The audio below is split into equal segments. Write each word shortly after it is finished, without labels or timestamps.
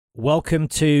Welcome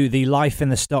to the Life in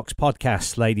the Stocks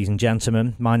podcast, ladies and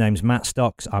gentlemen. My name's Matt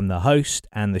Stocks. I'm the host,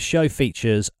 and the show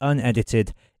features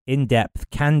unedited, in-depth,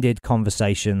 candid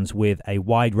conversations with a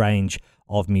wide range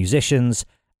of musicians,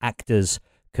 actors,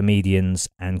 comedians,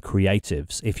 and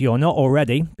creatives. If you're not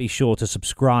already, be sure to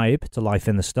subscribe to Life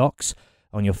in the Stocks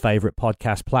on your favorite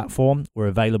podcast platform. We're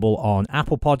available on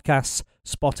Apple Podcasts,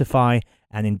 Spotify,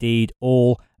 and indeed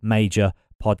all major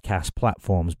podcast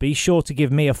platforms. Be sure to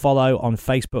give me a follow on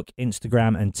Facebook,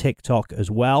 Instagram, and TikTok as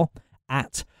well,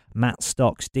 at Matt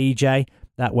Stocks DJ.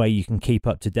 That way you can keep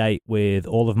up to date with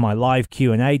all of my live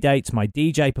Q&A dates, my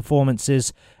DJ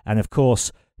performances, and of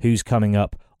course, who's coming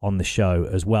up on the show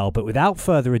as well. But without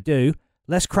further ado,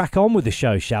 let's crack on with the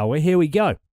show, shall we? Here we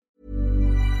go.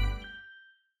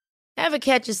 Ever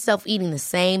catch yourself eating the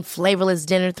same flavorless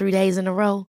dinner 3 days in a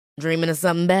row? Dreaming of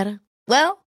something better?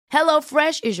 Well,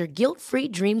 HelloFresh is your guilt-free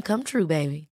dream come true,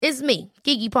 baby. It's me,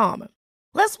 Keke Palmer.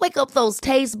 Let's wake up those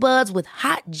taste buds with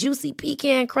hot, juicy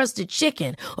pecan-crusted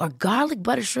chicken or garlic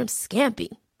butter shrimp scampi.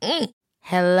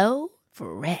 Hello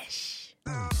Fresh.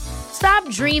 Stop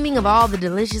dreaming of all the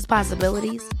delicious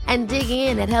possibilities and dig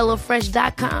in at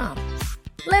HelloFresh.com.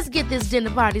 Let's get this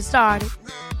dinner party started.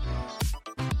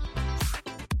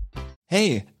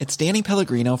 Hey, it's Danny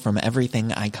Pellegrino from Everything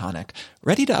Iconic.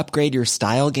 Ready to upgrade your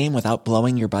style game without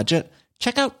blowing your budget?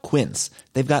 Check out Quince.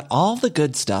 They've got all the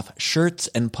good stuff, shirts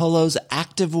and polos,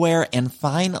 activewear, and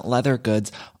fine leather goods,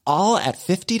 all at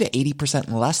 50 to 80%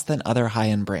 less than other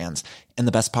high-end brands. And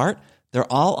the best part?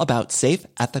 They're all about safe,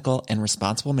 ethical, and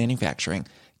responsible manufacturing.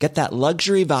 Get that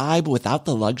luxury vibe without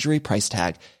the luxury price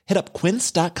tag. Hit up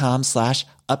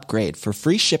quince.com/upgrade for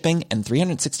free shipping and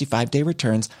 365-day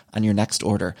returns on your next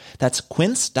order. That's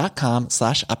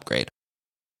quince.com/upgrade.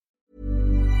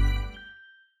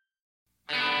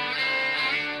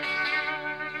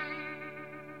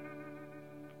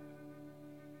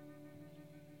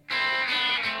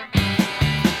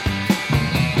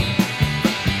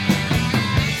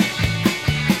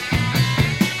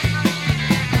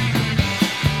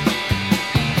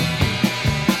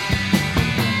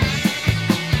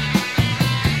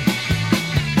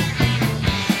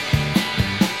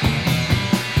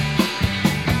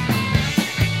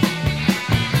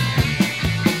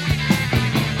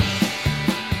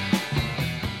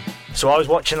 So I was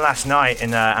watching last night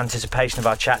in anticipation of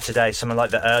our chat today, some of like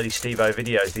the early Steve-O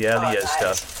videos, the earlier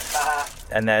stuff.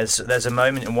 And there's a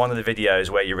moment in one of the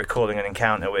videos where you're recalling an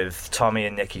encounter with Tommy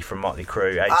and Nicky from Motley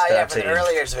Crue, age 13. Yeah, for the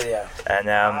earlier video.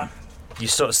 And you're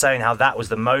sort of saying how that was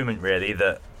the moment, really,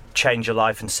 that changed your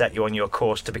life and set you on your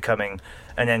course to becoming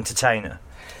an entertainer.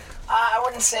 I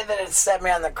wouldn't say that it set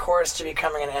me on the course to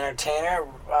becoming an entertainer.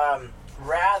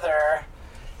 Rather,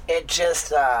 it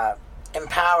just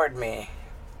empowered me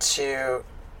to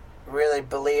really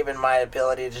believe in my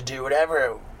ability to do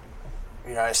whatever,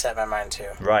 I set my mind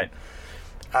to. Right.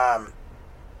 There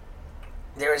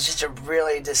was just a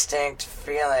really distinct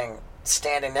feeling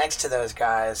standing next to those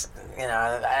guys.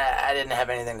 I didn't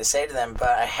have anything to say to them, but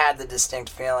I had the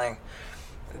distinct feeling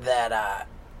that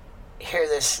here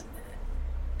this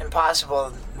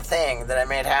impossible thing that I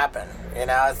made happen,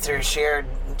 through sheer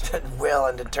will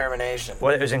and determination.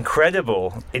 Well, it was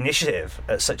incredible initiative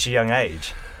at such a young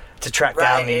age to track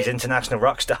down these international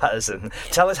rock stars. And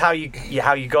tell us how you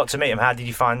got to meet them. How did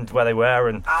you find where they were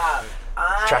and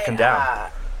track them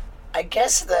down? I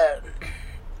guess that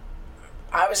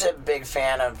I was a big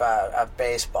fan of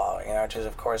baseball, which is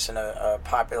of course a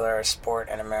popular sport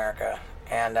in America.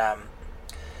 And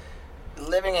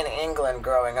living in England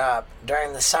growing up,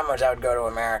 during the summers I would go to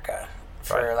America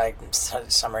for like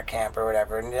summer camp or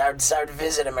whatever. And I would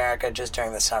visit America just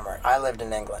during the summer. I lived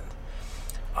in England.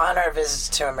 On our visits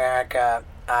to America,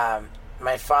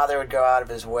 my father would go out of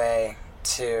his way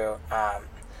to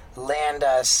land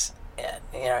us,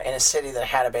 in a city that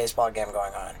had a baseball game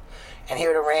going on, and he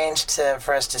would arrange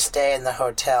for us to stay in the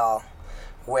hotel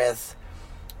with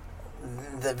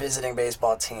the visiting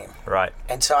baseball team. Right.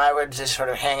 And so I would just sort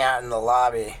of hang out in the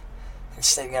lobby and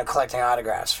collecting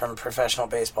autographs from professional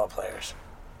baseball players.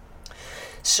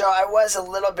 So I was a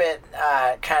little bit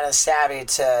kind of savvy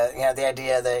to the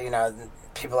idea that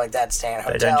people like that stay in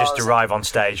hotels. They don't just arrive on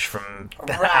stage from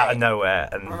out of nowhere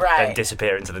and then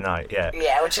disappear into the night.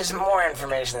 Yeah, which is more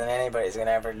information than anybody's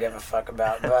gonna ever give a fuck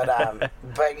about. But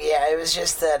but yeah, it was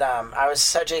just that I was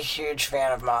such a huge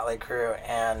fan of Motley Crue,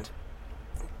 and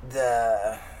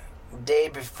the day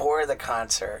before the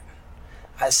concert,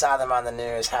 I saw them on the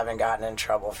news having gotten in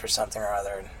trouble for something or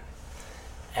other,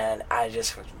 and I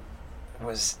just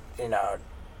was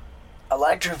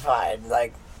electrified.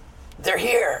 Like, they're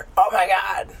here. Oh my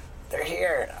God, they're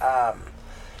here.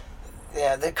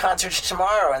 yeah, the concert's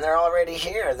tomorrow, and they're already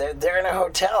here. They're in a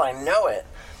hotel. I know it.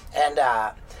 And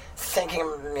thinking,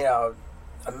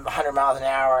 100 miles an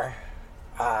hour,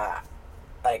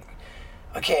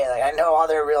 okay, I know all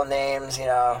their real names,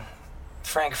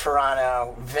 Frank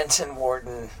Ferrano, Vincent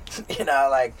Wharton,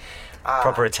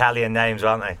 proper Italian names,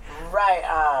 aren't they?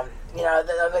 Right.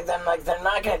 They're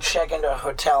not going to check into a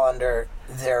hotel under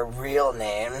their real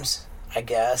names, I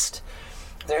guess.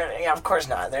 Of course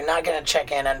not. They're not going to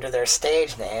check in under their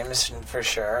stage names, for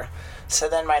sure. So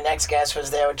then my next guess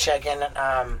was they would check in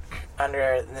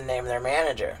under the name of their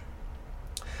manager.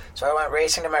 So I went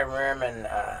racing to my room and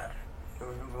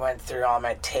went through all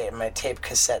my tape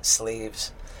cassette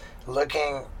sleeves,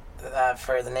 looking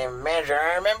for the name of the manager.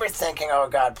 And I remember thinking, oh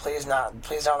God, please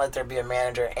don't let there be a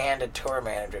manager and a tour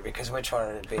manager, because which one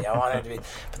would it be? I wanted it to be,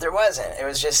 but there wasn't. It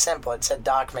was just simple. It said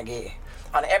Doc McGee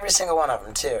on every single one of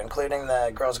them too, including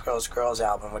the Girls, Girls, Girls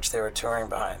album, which they were touring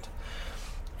behind.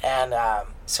 And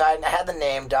so I had the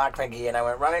name Doc McGee, and I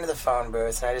went running to the phone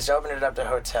booth, and I just opened it up to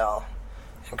hotel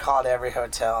and called every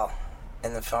hotel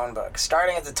in the phone book,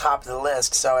 starting at the top of the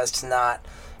list so as to not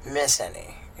miss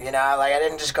any. I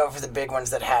didn't just go for the big ones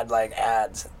that had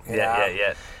ads.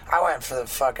 Yeah. I went for the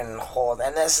fucking whole,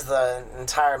 and this is the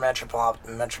entire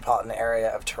metropolitan area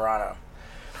of Toronto.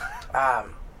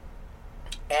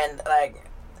 And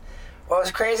what was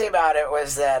crazy about it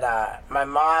was that my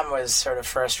mom was sort of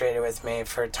frustrated with me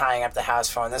for tying up the house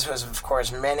phone. This was, of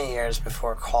course, many years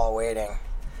before call waiting.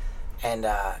 And,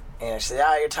 she said,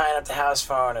 oh, you're tying up the house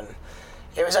phone. And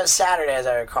it was on Saturday, as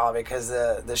I recall, because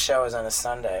the show was on a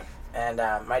Sunday. And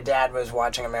my dad was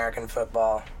watching American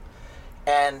football.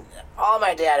 And all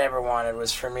my dad ever wanted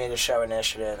was for me to show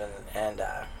initiative and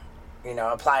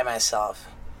apply myself.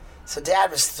 So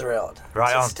Dad was thrilled.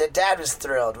 Right on. Dad was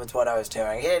thrilled with what I was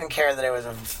doing. He didn't care that it was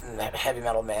a heavy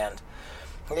metal band.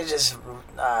 He just,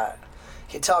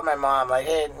 he told my mom,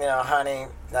 hey, honey,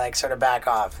 sort of back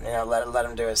off, let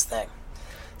him do his thing.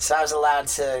 So I was allowed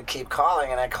to keep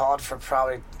calling, and I called for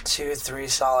probably 2-3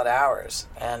 solid hours.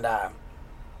 And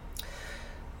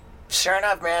sure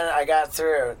enough, man, I got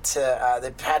through to,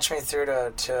 they patched me through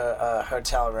to a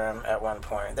hotel room at one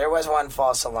point. There was one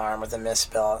false alarm with a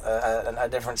misspell, a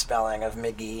different spelling of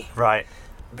McGee. Right.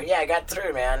 But yeah, I got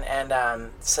through, man.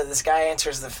 And so this guy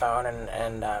answers the phone,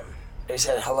 and he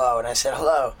said, hello. And I said,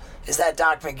 hello, is that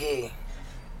Doc McGee?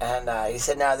 And he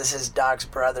said, no, this is Doc's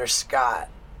brother, Scott.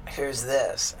 Who's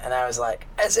this? And I was like,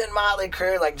 as in Motley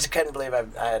Crue, just couldn't believe I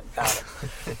had found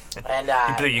it. And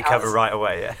you blew your cover right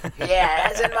away, yeah. Yeah,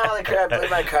 as in Motley Crue, I blew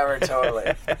my cover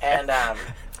totally. And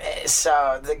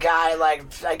so the guy,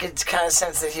 I could kind of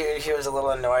sense that he was a little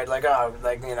annoyed,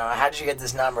 how'd you get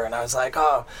this number? And I was like,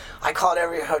 oh, I called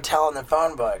every hotel in the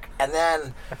phone book. And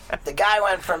then the guy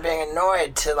went from being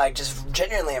annoyed to just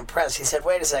genuinely impressed. He said,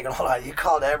 wait a second, hold on, you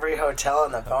called every hotel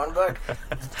in the phone book?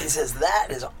 He says, that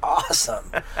is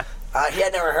awesome. He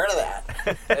had never heard of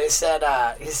that. He said,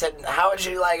 how would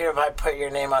you like it if I put your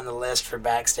name on the list for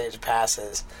backstage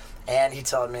passes? And he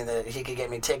told me that he could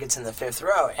get me tickets in the 5th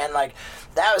row. And,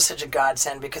 that was such a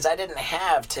godsend because I didn't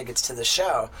have tickets to the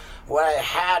show. What I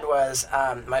had was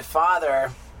my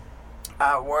father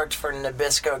worked for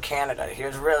Nabisco Canada. He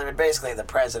was really basically the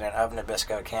president of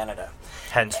Nabisco Canada.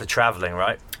 Hence the traveling,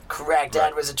 right? Correct.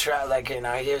 Dad was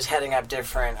he was heading up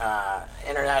different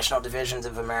international divisions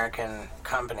of American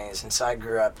companies. And so I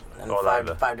grew up in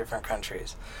five different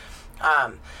countries.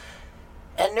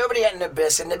 And nobody at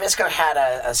Nabisco. Nabisco had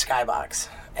a skybox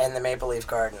in the Maple Leaf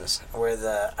Gardens where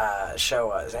the show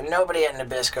was. And nobody at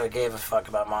Nabisco gave a fuck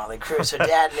about Motley Crue. So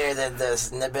Dad knew that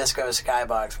this Nabisco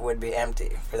skybox would be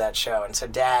empty for that show. And so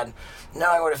Dad,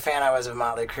 knowing what a fan I was of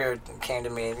Motley Crue, came to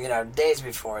me, days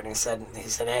before. And he said,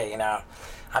 hey,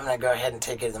 I'm going to go ahead and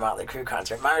take you to the Motley Crue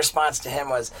concert. My response to him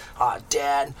was,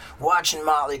 Dad, watching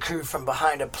Motley Crue from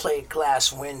behind a plate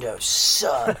glass window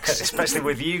sucks. Especially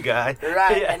with you, guy.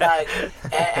 Right. Yeah.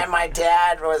 And my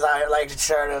dad was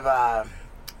sort of,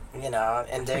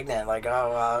 indignant.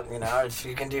 If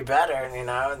you can do better,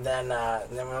 then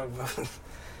we'll,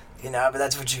 but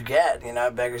that's what you get.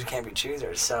 Beggars can't be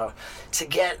choosers. So to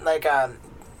get, Doc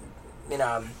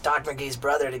McGee's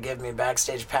brother to give me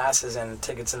backstage passes and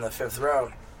tickets in the 5th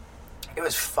row, it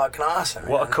was fucking awesome.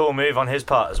 What a cool move on his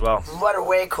part as well. What a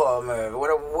way cool move. What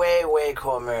a way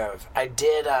cool move. I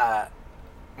did,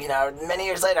 many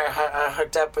years later, I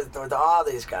hooked up with all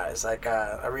these guys.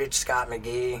 I reached Scott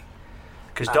McGee.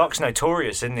 Because Doc's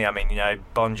notorious, isn't he? I mean,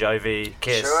 Bon Jovi,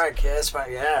 Kiss. Sure, Kiss,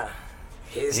 but yeah.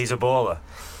 He's a baller.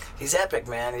 He's epic,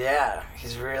 man, yeah.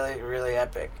 He's really, really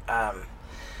epic.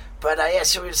 But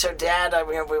so Dad,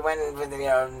 we went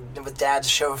with Dad's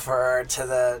chauffeur to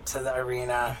the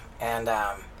arena, and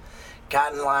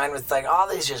got in line with like all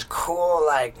these just cool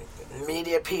like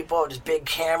media people, just big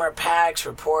camera packs,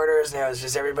 reporters, and it was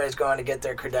just everybody's going to get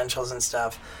their credentials and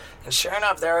stuff. And sure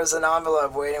enough, there was an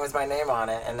envelope waiting with my name on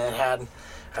it, and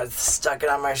I stuck it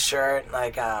on my shirt,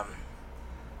 like,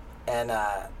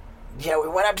 we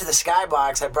went up to the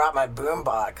Skybox. I brought my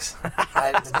boombox,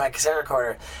 my cassette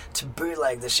recorder, to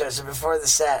bootleg the show. So before the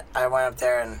set, I went up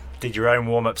there and did your own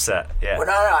warm-up set. Yeah. Well,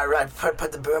 no, I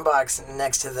put the boombox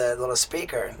next to the little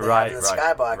speaker in the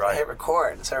Skybox. Right. I hit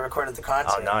record, so I recorded the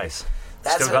concert. Oh, nice.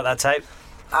 Still got that tape?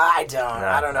 I don't. No,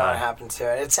 I don't know what happened to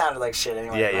it. It sounded like shit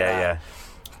anyway. Yeah.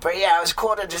 But yeah, it was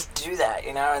cool to just do that,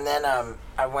 you know. And then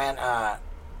I went.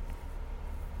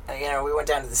 We went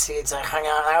down to the seats. I hung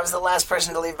out. I was the last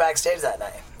person to leave backstage that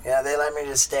night. Yeah, they let me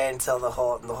just stay until the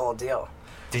whole deal.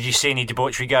 Did you see any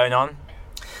debauchery going on?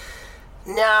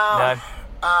 No.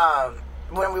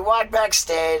 When we walked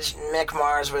backstage, Mick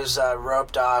Mars was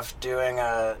roped off doing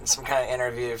some kind of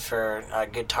interview for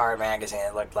Guitar Magazine,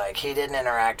 it looked like. He didn't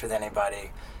interact with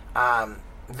anybody.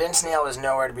 Vince Neil was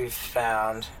nowhere to be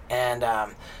found, and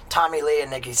Tommy Lee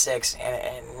and Nikki Sixx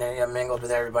and mingled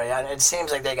with everybody. It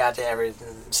seems like they got to every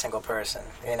single person,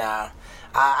 you know.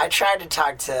 I tried to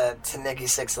talk to Nikki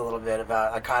Sixx a little bit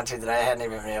about a concert that I hadn't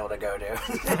even been able to go to.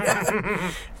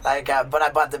 But I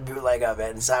bought the bootleg of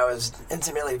it, and so I was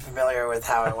intimately familiar with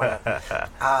how it went.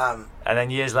 And then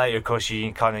years later, of course,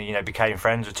 you kind of, became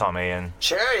friends with Tommy. And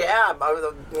sure, yeah.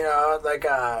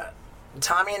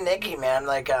 Tommy and Nikki, man,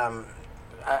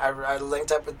 I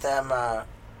linked up with them,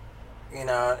 in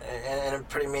a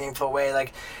pretty meaningful way.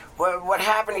 Like, what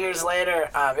happened years later,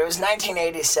 it was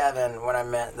 1987 when I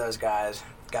met those guys.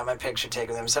 Got my picture taken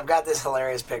with them. So I've got this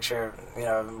hilarious picture,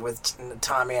 with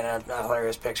Tommy and a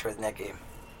hilarious picture with Nikki.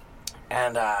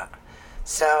 And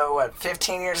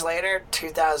 15 years later,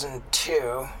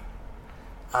 2002,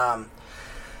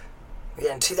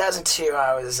 in 2002,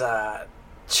 I was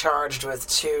charged with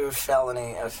 2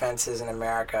 felony offenses in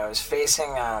America. I was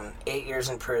facing 8 years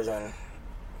in prison,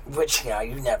 which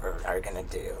you never are gonna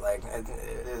do. Like,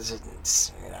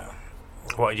 it's.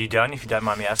 What had you done, if you don't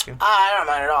mind me asking? I don't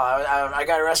mind at all. I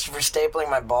got arrested for stapling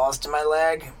my balls to my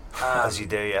leg. As you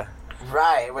do, yeah.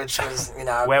 Right, which was,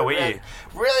 Where were you?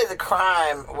 Really, the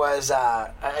crime was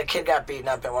a kid got beaten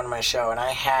up at one of my shows, and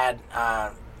I had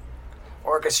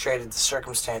orchestrated the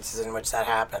circumstances in which that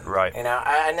happened. Right.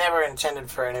 I never intended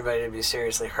for anybody to be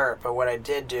seriously hurt, but what I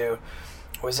did do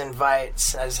was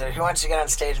invite, I said, who wants to get on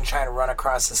stage and try to run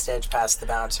across the stage past the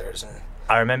bouncers? And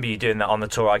I remember you doing that on the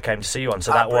tour I came to see you on.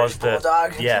 So that was the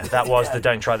Bulldog? Yeah, that was the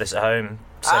Don't Try This at Home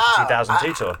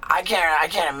 2002 tour. I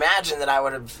can't imagine that I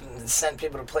would have sent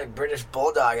people to play British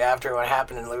Bulldog after what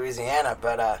happened in Louisiana,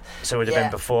 but so it would have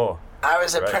been before. I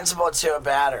was a principal to a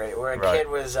battery where a kid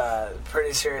was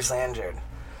pretty seriously injured.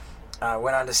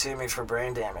 Went on to sue me for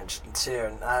brain damage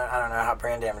too. I don't know how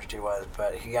brain damaged he was,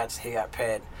 but he got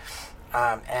paid.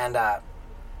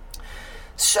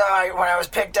 So when I was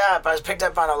picked up on I was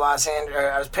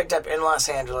picked up in Los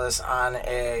Angeles on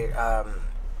a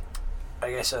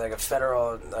a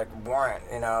federal warrant,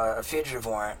 a fugitive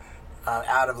warrant,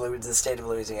 out of the state of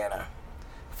Louisiana,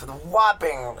 for the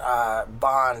whopping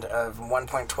bond of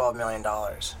 $1.12 million.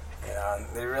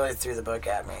 They really threw the book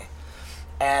at me.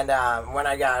 And when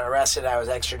I got arrested, I was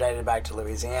extradited back to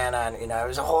Louisiana, and it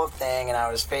was a whole thing, and I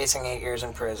was facing 8 years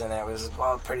in prison. It was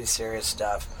all pretty serious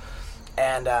stuff.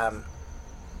 And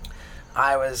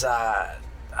I was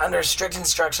under strict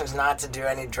instructions not to do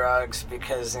any drugs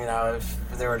because,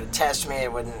 if they were to test me,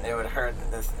 it would hurt,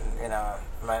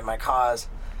 my cause.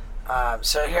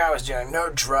 So here I was doing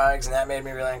no drugs, and that made me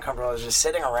really uncomfortable. I was just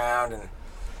sitting around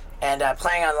and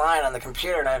playing online on the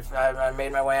computer, and I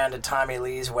made my way onto Tommy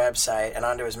Lee's website and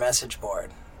onto his message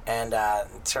board, and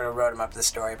sort of wrote him up the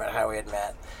story about how we had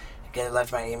met.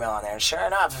 Left my email on there, and sure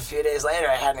enough, a few days later,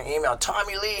 I had an email,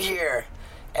 Tommy Lee here,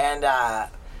 and I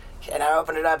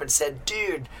opened it up and said,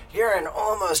 dude, you're in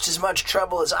almost as much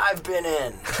trouble as I've been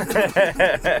in.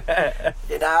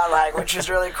 Which was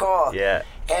really cool. Yeah.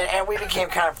 And we became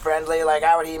kind of friendly.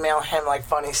 I would email him,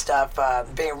 funny stuff,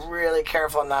 being really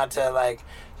careful not to,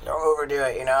 overdo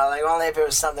it, only if it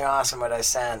was something awesome would I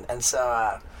send. And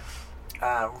so,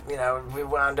 we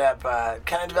wound up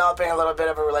kind of developing a little bit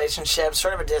of a relationship,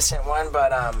 sort of a distant one,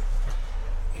 but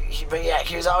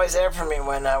he was always there for me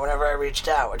whenever I reached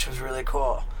out, which was really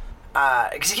cool.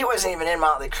 Because he wasn't even in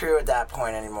Motley Crue at that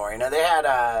point anymore. They had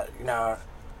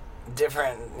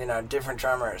different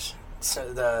drummers.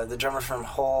 So the drummer from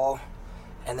Hole,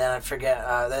 and then I forget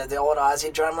the old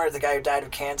Ozzy drummer, the guy who died of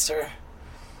cancer.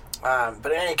 But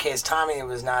in any case, Tommy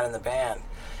was not in the band.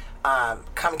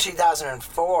 Come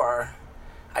 2004,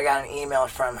 I got an email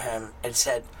from him. It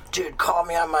said, dude, call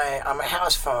me on my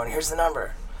house phone. Here's the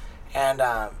number. And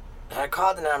I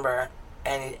called the number,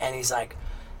 and he's like,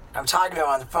 I'm talking to him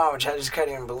on the phone, which I just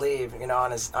couldn't even believe,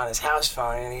 on his house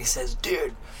phone. And he says,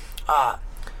 dude,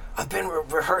 I've been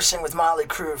rehearsing with Motley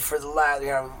Crue for the last,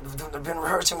 I've been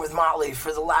rehearsing with Motley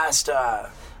for the last, the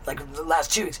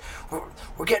last 2 weeks.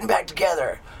 We're getting back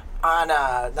together on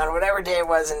whatever day it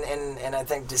was in I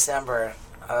think December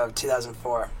of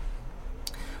 2004.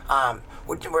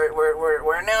 We're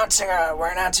announcing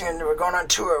we're going on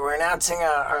tour. We're announcing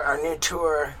our new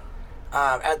tour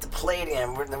at the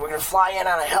Palladium. We're gonna fly in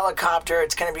on a helicopter.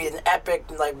 It's gonna be an epic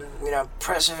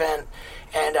press event,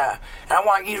 and I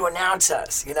want you to announce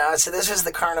us. So this was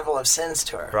the Carnival of Sins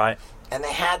tour, Right. And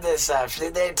they had this.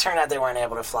 They turned out they weren't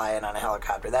able to fly in on a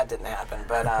helicopter. That didn't happen,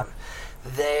 but.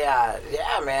 They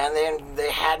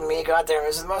had me go out there. It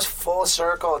was the most full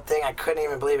circle thing. I couldn't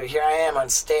even believe it. Here I am on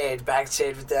stage,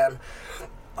 backstage with them,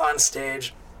 on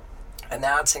stage,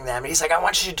 announcing them. And he's like, I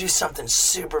want you to do something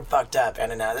super fucked up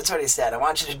and announce. That's what he said. I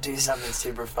want you to do something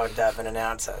super fucked up and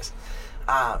announce us.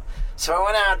 So I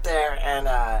went out there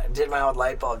and did my old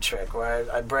light bulb trick where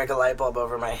I'd break a light bulb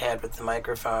over my head with the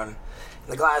microphone.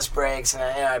 And the glass breaks, and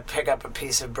I pick up a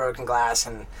piece of broken glass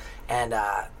and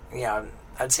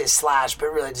I'd say slash, but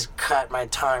really just cut my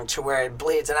tongue to where it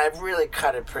bleeds. And I really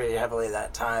cut it pretty heavily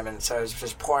that time. And so I was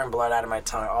just pouring blood out of my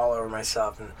tongue all over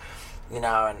myself. And,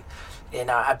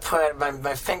 I put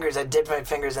my fingers, I dipped my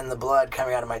fingers in the blood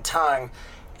coming out of my tongue.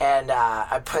 And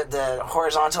I put the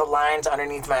horizontal lines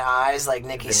underneath my eyes like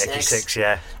Nikki Sixx. Nikki Sixx,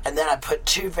 yeah. And then I put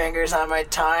 2 fingers on my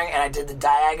tongue, and I did the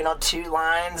diagonal 2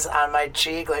 lines on my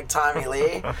cheek like Tommy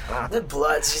Lee. The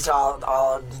blood's just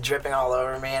all dripping all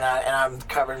over me, and I'm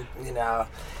covered, and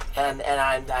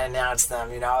I announced them,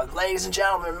 ladies and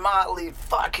gentlemen, Motley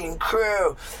fucking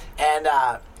Crue. And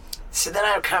so then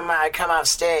I come off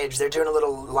stage. They're doing a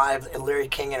little live Larry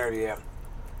King interview.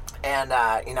 And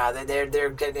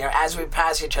they're as we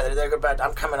pass each other, they're about.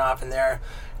 I'm coming off, and they're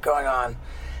going on,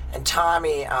 and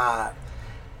Tommy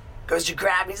goes to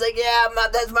grab me. He's like, "Yeah,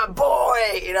 that's my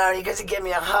boy," And he goes to give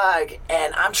me a hug,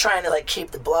 and I'm trying to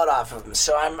keep the blood off of him.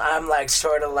 So I'm like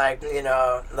sort of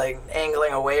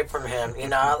angling away from him.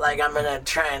 Like I'm gonna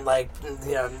try and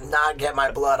not get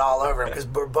my blood all over him because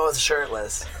we're both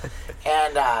shirtless.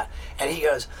 And he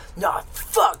goes, "No,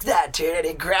 fuck that, dude!" And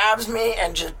he grabs me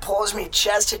and just pulls me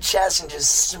chest to chest and just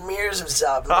smears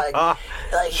himself. Like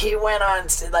he went on,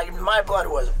 my blood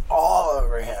was all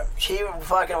over him. He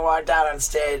fucking walked out on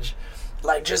stage,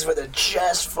 just with a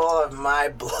chest full of my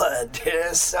blood, dude. It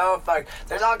was so fucked.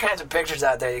 There's all kinds of pictures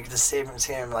out there you can just see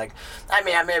him.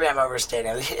 Maybe I'm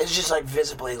overstating. It's just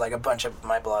visibly a bunch of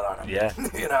my blood on him. Yeah.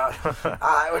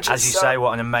 Which as you say,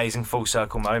 what an amazing full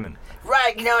circle moment.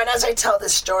 Right, and as I tell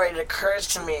this story, it occurs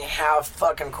to me how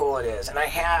fucking cool it is. And I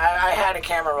had a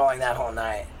camera rolling that whole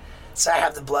night. So I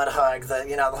have the blood hug,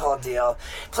 the whole deal.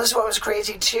 Plus what was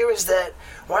crazy too is that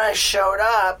when I showed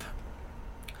up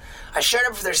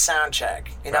for their sound check.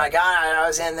 I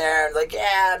was in there,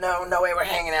 no way we're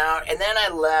hanging out. And then I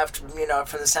left,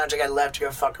 from the sound check, I left to go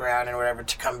fuck around and whatever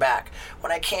to come back.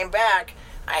 When I came back,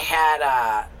 I had,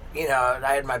 I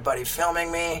had my buddy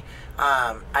filming me.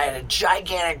 I had a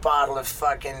gigantic bottle of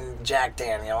fucking Jack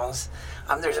Daniels.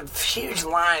 There's a huge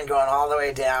line going all the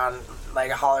way down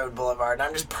Hollywood Boulevard, and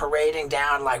I'm just parading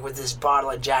down with this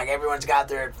bottle of Jack. Everyone's got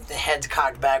their heads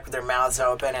cocked back with their mouths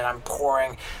open, and I'm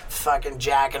pouring fucking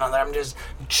Jack and all that. I'm just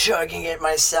chugging it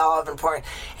myself and pouring.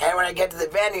 And when I get to the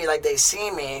venue, they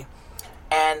see me,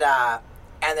 and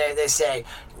they say,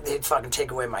 they fucking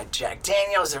take away my Jack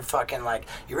Daniels. They're fucking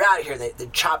you're out of here. They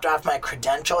chopped off my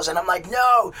credentials, and I'm like,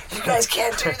 no, you guys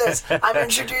can't do this. I'm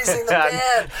introducing the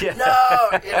band. Yeah.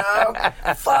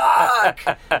 No, fuck.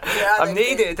 I'm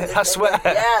needed. I swear.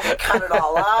 They cut it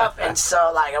all off, and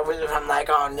so I'm like,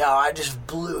 oh no, I just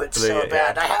blew it so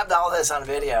bad. Yeah. I have all this on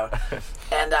video,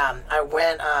 and I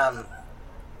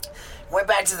went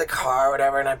back to the car or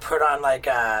whatever, and I put on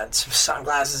some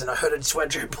sunglasses and a hooded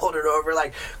sweatshirt, pulled it over,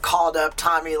 called up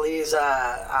Tommy Lee's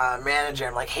manager.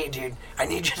 I'm like, hey dude, I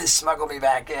need you to smuggle me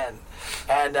back in.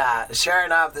 And sure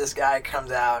enough, this guy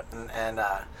comes out and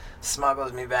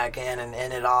smuggles me back in,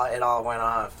 and it all went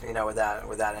off,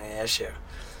 without any issue.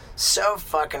 So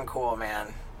fucking cool,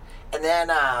 man. And then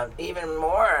even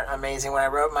more amazing, when I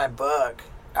wrote my book,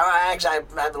 I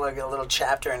had a little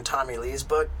chapter in Tommy Lee's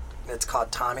book. It's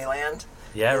called Tommyland.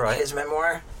 Yeah, right. His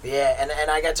memoir. Yeah,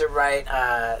 and I got to write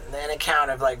an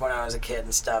account of when I was a kid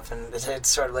and stuff, and it's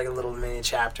sort of a little mini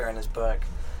chapter in his book.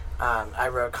 I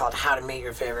wrote called How to Meet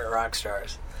Your Favorite Rock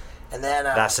Stars. And then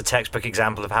that's a textbook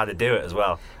example of how to do it as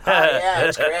well. Yeah,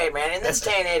 it's great, man. In this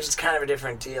day and age, it's kind of a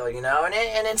different deal, and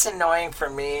it's annoying for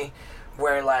me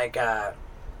where like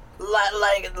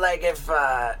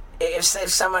if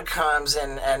someone comes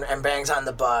and bangs on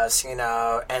the bus, you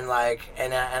know, and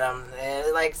I'm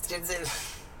like.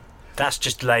 That's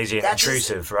just lazy and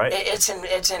intrusive, right? It's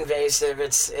invasive.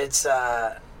 It's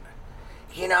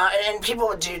you know, and people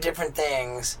would do different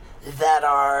things that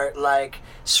are like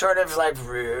sort of like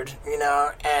rude, you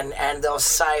know, and they'll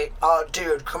cite, oh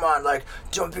dude, come on, like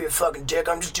don't be a fucking dick,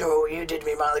 I'm just doing what you did to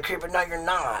me, Motley Crue. But no, you're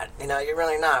not. You know, you're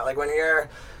really not. Like when you're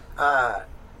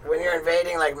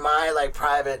invading like my like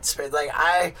private space, like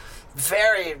I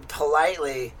very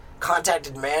politely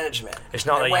contacted management. It's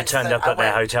not that you turned up at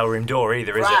their hotel room door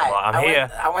either, is it? Like, I'm here.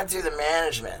 I went through the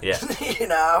management. Yeah. You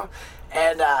know,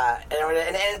 and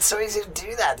it's so easy to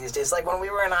do that these days. Like when we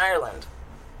were in Ireland,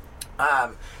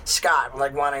 Scott,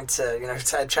 like wanting to, you know,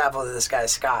 I traveled with this guy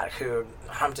Scott who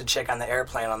humped a chick on the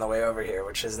airplane on the way over here,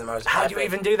 which is the most. How do you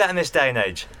even do that in this day and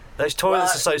age? Those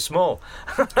toilets are so small.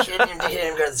 He didn't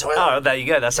go to the toilet. Oh, there you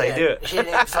go. That's how you do it. He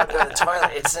didn't even fucking go to the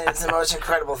toilet. It's the most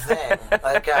incredible thing.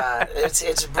 Like,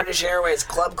 it's British Airways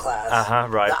club class.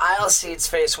 Right. The aisle seats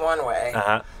face one way,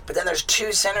 but then there's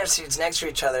two center seats next to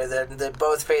each other that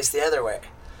both face the other way,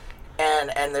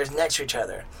 and they're next to each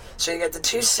other. So you get the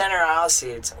two center aisle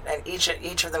seats, and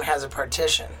each of them has a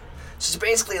partition. So it's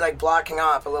basically like blocking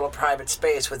off a little private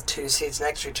space with two seats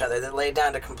next to each other that lay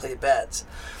down to complete beds.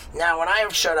 Now, when I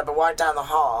showed up and walked down the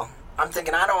hall, I'm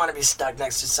thinking I don't want to be stuck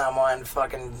next to some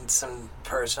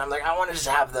person. I'm like, I want to just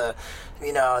have the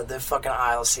fucking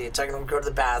aisle seats. I can go to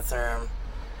the bathroom.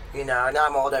 You know, now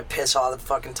I'm old, I piss all the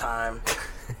fucking time.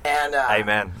 And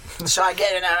amen. So I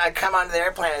get in, and I come onto the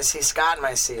airplane and see Scott in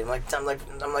my seat. I'm like, what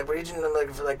are you doing? What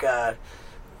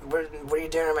are you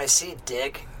doing in my seat,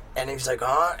 dick? And he's like,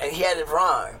 huh? And he had it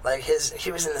wrong. Like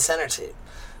he was in the center seat.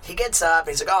 He gets up, and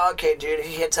he's like, oh, okay, dude.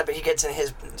 He gets up, and he gets in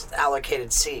his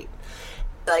allocated seat.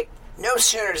 Like, no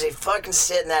sooner does he fucking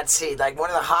sit in that seat, like, one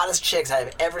of the hottest chicks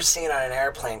I've ever seen on an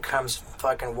airplane comes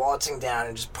fucking waltzing down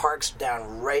and just parks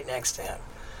down right next to him.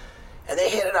 And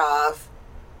they hit it off.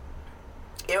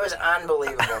 It was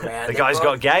unbelievable, man. The guy's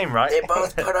got game, right? They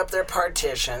both put up their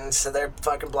partitions, so they're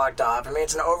fucking blocked off. I mean,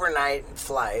 it's an overnight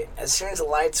flight. As soon as the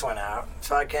lights went out,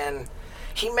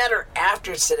 he met her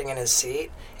after sitting in his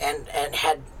seat and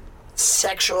had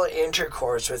sexual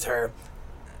intercourse with her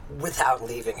without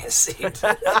leaving his seat.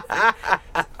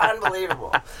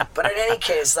 Unbelievable. But in any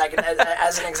case, like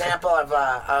as an example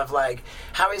of like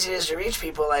how easy it is to reach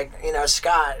people, like, you know,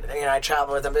 Scott, you know, I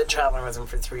travel with him, been traveling with him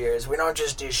for 3 years. We don't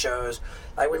just do shows,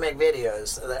 like we make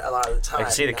videos a lot of the time. I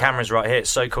can see the cameras right here. It's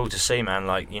so cool to see, man.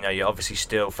 Like, you know, you're obviously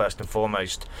still first and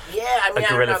foremost a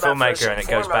guerrilla filmmaker, and it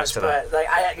goes back to that. Like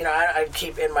I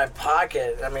keep in my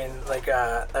pocket, I mean, like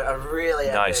a really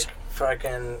nice epic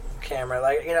fucking camera.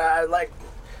 Like, you know, I like.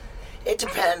 It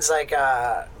depends. Like,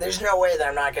 there's no way that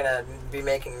I'm not gonna be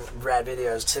making rad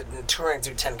videos touring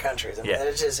through 10 countries. I mean,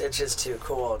 it's just too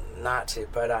cool not to.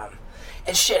 But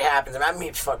and shit happens. I mean, I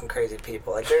meet fucking crazy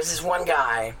people. Like, there's this one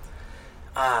guy.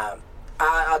 I'll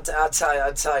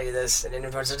tell you this.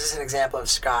 And so just an example of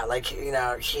Scott. Like, you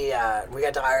know, we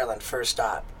got to Ireland first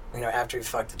stop. You know, after he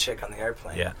fucked the chick on the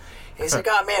airplane. Yeah. He's like,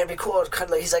 oh man, it'd be cool.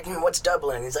 He's like, what's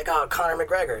Dublin? He's like, oh, Conor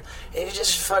McGregor. And he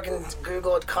just fucking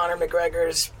Googled Conor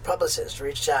McGregor's publicist,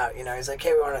 reached out. You know, he's like,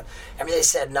 hey, we want to. I mean, they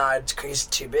said no, he's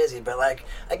too busy. But like,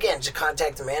 again, just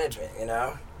contact the management. You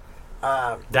know.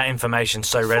 That information's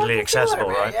so readily accessible,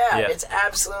 killer, right? Yeah, it's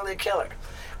absolutely killer.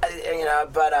 You know,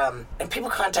 but and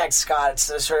people contact Scott.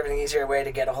 It's sort of an easier way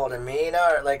to get a hold of me. You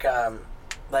know, or like I'm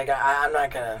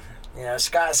not gonna. You know,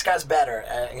 Scott's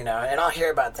better, you know, and I'll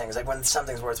hear about things, like when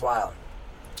something's worthwhile.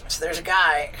 So there's a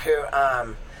guy who,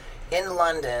 in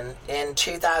London in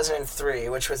 2003,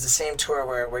 which was the same tour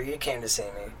where you came to see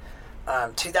me,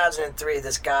 2003,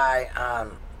 this guy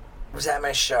was at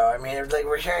my show. I mean, like,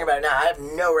 we're hearing about it now. I have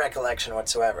no recollection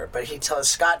whatsoever, but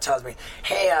Scott tells me,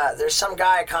 hey, there's some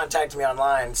guy contacted me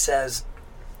online, says,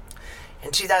 in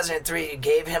 2003, you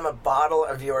gave him a bottle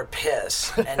of your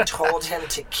piss and told him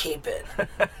to keep it.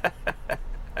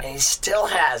 And he still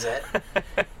has it.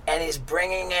 And he's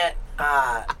bringing it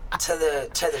to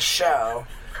the show.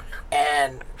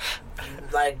 And,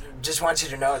 like, just wants you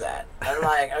to know that. I'm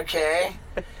like, okay.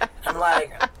 I'm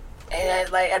like,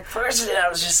 and like, at first I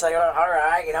was just like, oh, all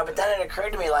right, you know. But then it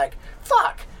occurred to me, like,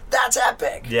 fuck. That's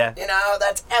epic. Yeah. You know,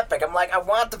 that's epic. I'm like, I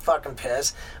want the fucking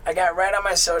piss. I got right on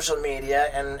my social media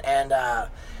and I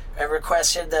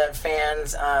requested that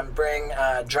fans bring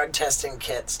drug testing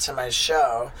kits to my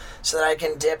show so that I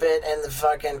can dip it in the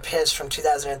fucking piss from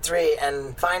 2003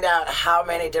 and find out how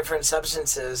many different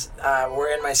substances were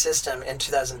in my system in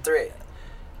 2003.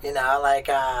 You know, like,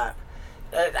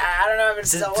 I don't know if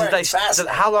it's still works. So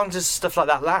how long does stuff like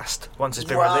that last once it's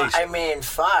been released? I mean,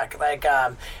 fuck. Like,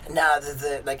 now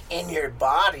like in your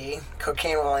body,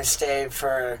 cocaine will only stay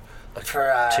for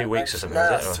 2 weeks or something.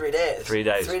 No, is it? 3 days. 3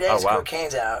 days. 3 days. Oh, wow.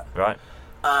 Cocaine's out. Right.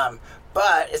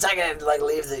 But it's not gonna like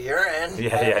leave the urine.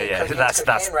 Yeah.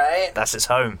 That's right. That's its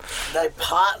home. Like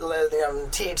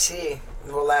THC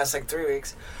will last like 3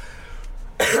 weeks.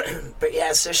 But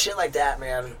yeah, so shit like that,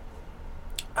 man.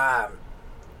 I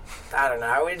don't know.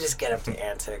 I would just get up to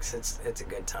antics. It's a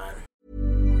good time.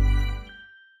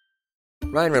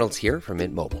 Ryan Reynolds here from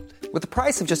Mint Mobile. With the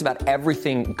price of just about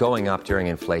everything going up during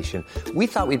inflation, we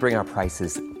thought we'd bring our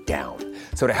prices down.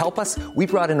 So to help us, we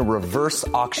brought in a reverse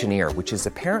auctioneer, which is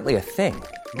apparently a thing.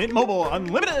 Mint Mobile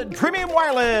Unlimited Premium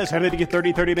Wireless. How to get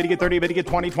 30, 30, how to get 30, how to get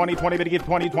 20, 20, 20, how to get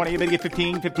 20, 20, how to get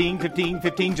 15, 15, 15,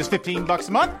 15, just $15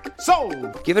 a month?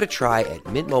 Sold! Give it a try at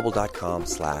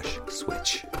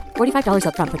mintmobile.com/switch. $45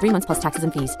 up front for 3 months plus taxes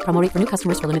and fees. Promo rate for new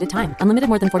customers for limited time. Unlimited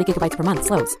more than 40 gigabytes per month.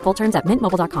 Slows full terms at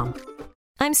mintmobile.com.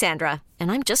 I'm Sandra, and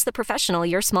I'm just the professional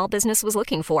your small business was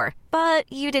looking for. But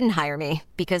you didn't hire me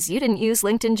because you didn't use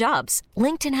LinkedIn Jobs.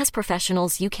 LinkedIn has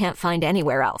professionals you can't find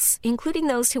anywhere else, including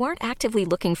those who aren't actively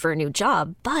looking for a new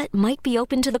job, but might be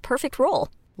open to the perfect role,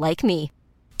 like me.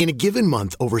 In a given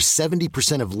month, over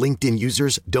 70% of LinkedIn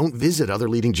users don't visit other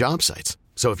leading job sites.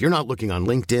 So if you're not looking on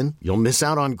LinkedIn, you'll miss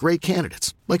out on great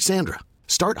candidates like Sandra.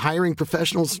 Start hiring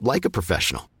professionals like a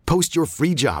professional. Post your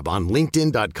free job on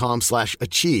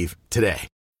linkedin.com/achieve today.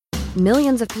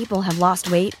 Millions of people have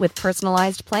lost weight with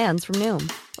personalized plans from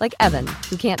Noom. Like Evan,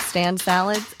 who can't stand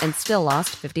salads and still lost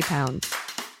 50 pounds.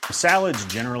 Salads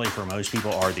generally for most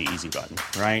people are the easy button,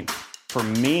 right? For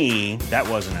me, that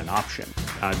wasn't an option.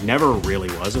 I never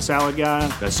really was a salad guy.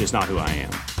 That's just not who I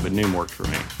am. But Noom worked for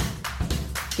me.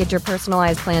 Get your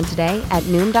personalized plan today at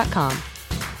Noom.com.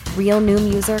 Real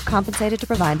Noom user compensated to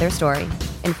provide their story.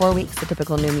 In 4 weeks, the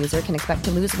typical Noom user can expect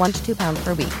to lose 1 to 2 pounds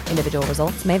per week. Individual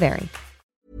results may vary.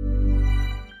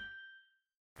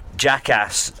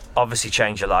 Jackass obviously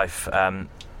changed your life.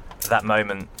 That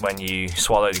moment when you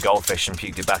swallowed a goldfish and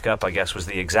puked it back up, I guess, was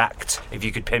the exact, if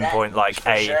you could pinpoint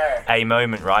a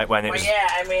moment, right, when it was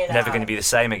never going to be the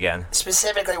same again.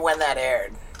 Specifically when that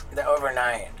aired, the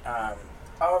overnight.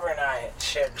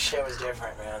 Shit was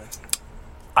different, man.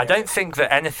 I don't think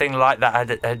that anything like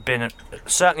that had been,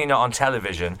 certainly not on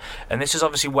television, and this is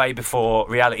obviously way before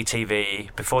reality TV,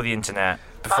 before the internet,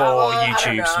 before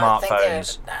YouTube,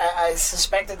 smartphones. I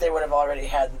suspect that they would have already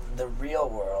had the real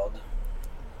world.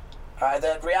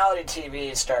 The reality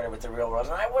TV started with the real world,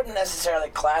 and I wouldn't necessarily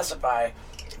classify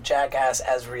Jackass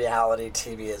as reality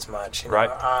TV as much. You know? Right.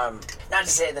 Not to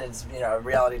say that it's,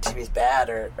 reality TV is bad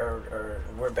or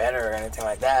we're better or anything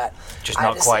like that. Just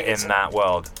not quite in that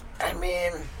world. I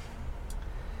mean,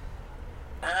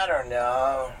 I don't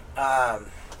know.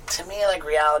 To me, like,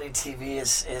 reality TV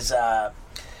is a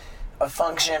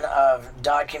function of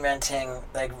documenting,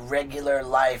 like, regular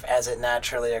life as it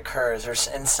naturally occurs, or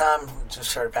in some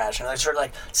sort of fashion. Like, sort of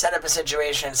like set up a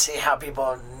situation, see how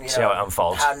people, see how it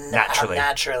unfolds naturally. How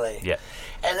naturally. Yeah.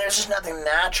 And there's just nothing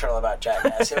natural about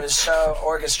Jackass. It was so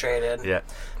orchestrated. Yeah.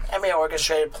 I mean,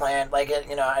 orchestrated, planned. Like, it,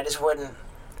 I just wouldn't.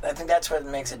 I think that's what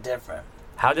makes it different.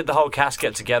 How did the whole cast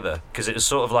get together? Because it was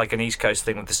sort of like an East Coast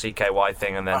thing with the CKY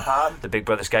thing and then the Big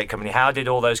Brother Skate Company. How did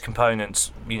all those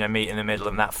components, meet in the middle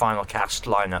and that final cast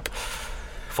lineup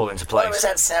fall into place? Well, it was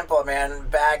that simple, man.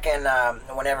 Back in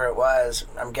whenever it was,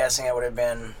 I'm guessing it would have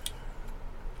been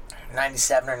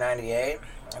 97 or 98.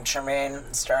 And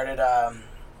Tremaine started,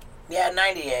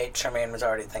 98. Tremaine was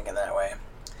already thinking that way.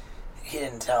 He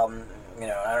didn't tell him,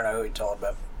 I don't know who he told,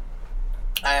 but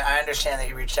I understand that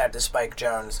he reached out to Spike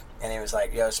Jonze, and he was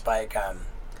like, yo, Spike,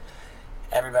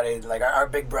 everybody, like, our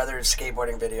Big Brother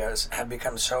skateboarding videos have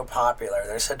become so popular.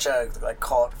 There's such a,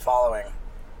 cult following,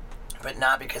 but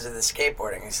not because of the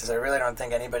skateboarding. He says, I really don't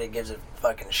think anybody gives a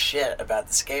fucking shit about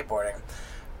the skateboarding.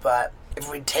 But if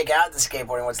we take out the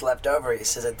skateboarding, what's left over, he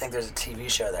says, I think there's a TV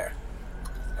show there.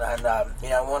 And,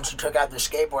 once we took out the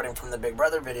skateboarding from the Big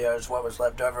Brother videos, what was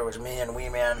left over was me and Wee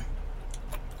Man,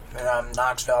 and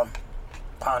Knoxville,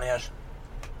 Pontius,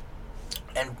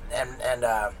 and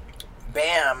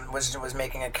Bam was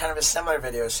making a kind of a similar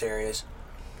video series,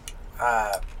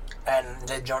 and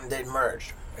they'd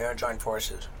merged, joined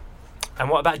forces. And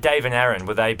what about Dave and Erin?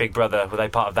 Were they Big Brother? Were they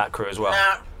part of that crew as well?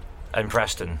 Nah. And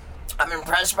Preston. I'm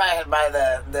impressed by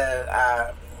the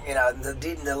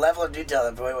level of detail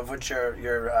of which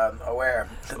you're aware.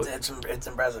 It's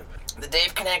impressive. The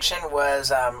Dave connection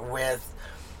was with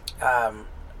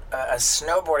a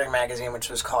snowboarding magazine which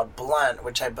was called Blunt,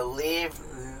 which I believe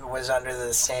was under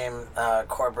the same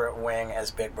corporate wing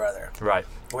as Big Brother. Right.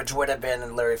 Which would have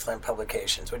been Larry Flynt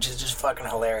Publications, which is just fucking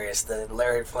hilarious. That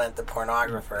Larry Flynt, the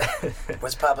pornographer,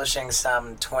 was publishing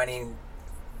some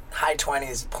high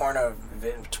 20s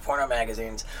porno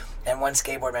magazines and one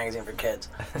skateboard magazine for kids.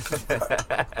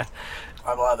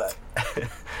 I love it.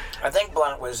 I think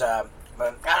Blunt was,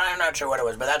 but I'm not sure what it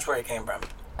was, but that's where he came from.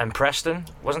 And Preston?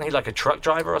 Wasn't he like a truck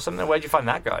driver or something? Where'd you find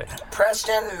that guy?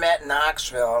 Preston met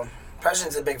Knoxville.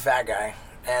 Preston's a big fat guy.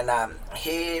 And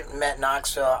he met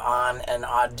Knoxville on an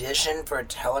audition for a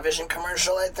television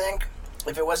commercial, I think.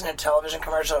 If it wasn't a television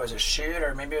commercial, it was a shoot,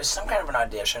 or maybe it was some kind of an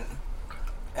audition.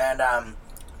 And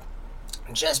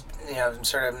just,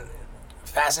 sort of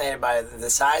fascinated by the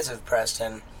size of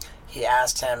Preston, he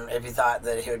asked him if he thought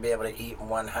that he would be able to eat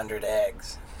 100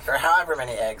 eggs. Or however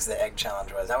many eggs the egg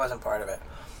challenge was. That wasn't part of it.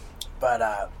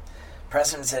 But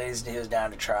Preston said he was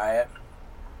down to try it.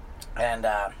 And,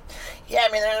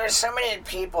 there's so many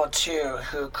people, too,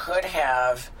 who could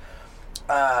have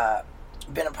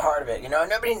been a part of it.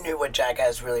 Nobody knew what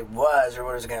Jackass really was or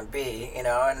what it was going to be,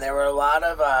 and there were a lot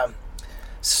of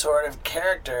sort of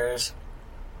characters,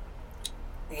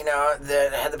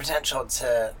 that had the potential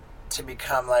to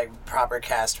become, like, proper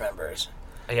cast members.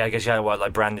 Yeah, I guess you had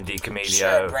like Brandon DiCamillo,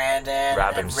 sure, Brandon,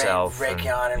 Rab himself, Ray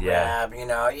Keon and Rab,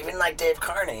 even like Dave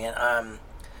Carney. And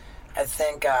I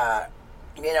think,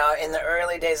 in the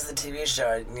early days of the TV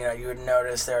show, you would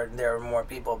notice there were more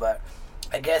people, but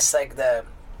I guess like the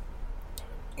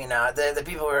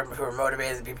people who were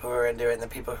motivated, the people who were into it, and the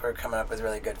people who were coming up with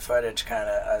really good footage kind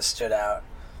of stood out.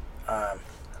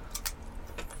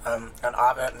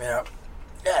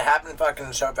 It happened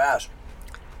fucking so fast.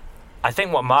 I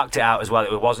think what marked it out as well,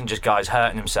 it wasn't just guys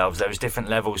hurting themselves. There was different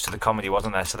levels to the comedy,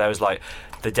 wasn't there? So there was like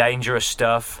the dangerous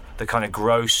stuff, the kind of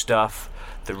gross stuff,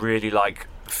 the really like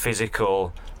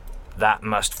physical, that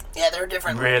must there were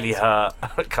different really lanes.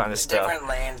 Hurt kind of stuff. Different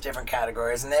lanes, different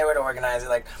categories, and they would organize it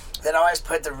like they'd always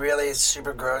put the really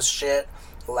super gross shit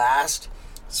last,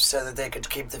 so that they could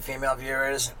keep the female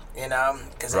viewers,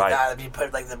 because they thought if you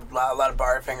put like a lot of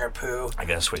barfing or poo, I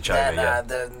guess switch then,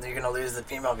 over. you're gonna lose the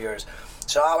female viewers.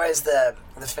 So always the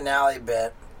finale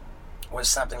bit was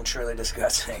something truly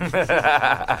disgusting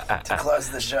to close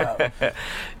the show. And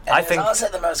I think also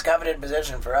the most coveted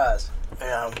position for us.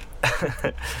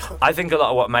 I think a lot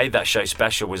of what made that show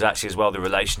special was actually as well the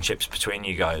relationships between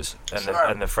you guys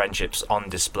and the friendships on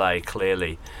display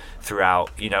clearly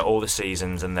throughout all the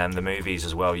seasons and then the movies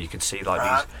as well. You could see like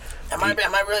these. Am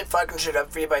I really fucking shit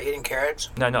up for you by eating carrots?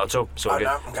 No, not at all. It's all good.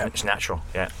 No? Okay. It's natural.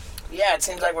 Yeah. Yeah, it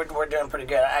seems like we're doing pretty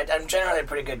good. I'm generally a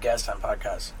pretty good guest on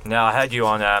podcasts. No, I heard you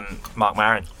on Mark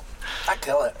Maron. I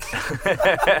kill it.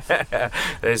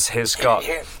 Here's Scott.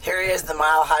 Here he is, the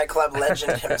Mile High Club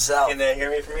legend himself. Can they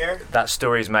hear me from here? That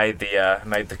story's made the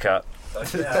cut.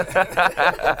 Yeah.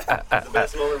 The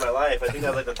best moment of my life. I think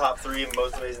that's like the top 3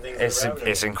 most amazing things.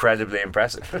 It's incredibly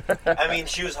impressive. I mean,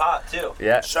 she was hot too.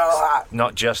 Yeah. So hot.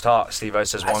 Not just hot. Steve-O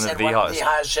says one of the hottest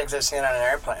chicks I've seen on an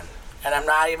airplane. And I'm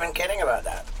not even kidding about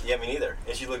that. Yeah, me neither.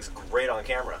 And she looks great on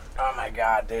camera. Oh my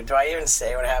god, dude. Do I even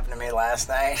say what happened to me last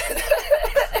night?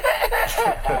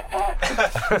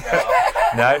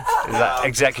 No? Is that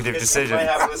executive decision? We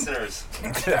might have listeners.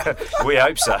 We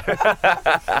hope so.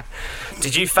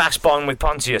 Did you fast bond with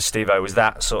Pontius, Steve-O? Was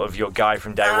that sort of your guy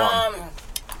from day one?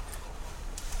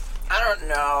 I don't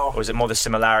know. Or was it more the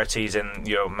similarities in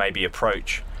your maybe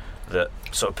approach that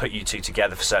sort of put you two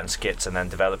together for certain skits and then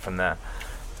developed from there?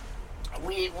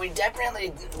 We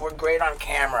definitely were great on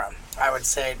camera, I would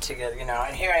say, together,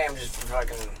 and here I am just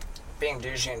fucking being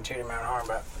douchey and tooting my own horn,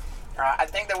 but I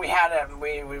think that we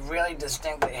really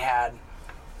distinctly had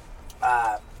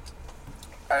a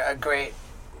great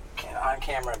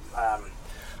on-camera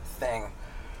thing.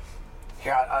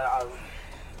 Here, I'll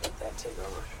let that take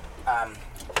over.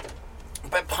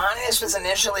 But Pontius was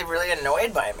initially really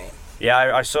annoyed by me.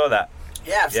 Yeah, I saw that.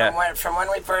 Yeah, from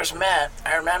when we first met,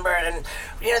 I remember, and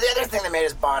the other thing that made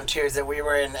us bond too is that we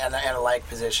were in a like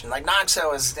position. Like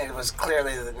Knoxville was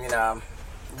clearly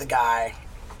the guy.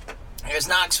 It was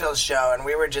Knoxville's show, and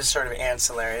we were just sort of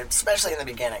ancillary, especially in the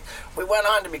beginning. We went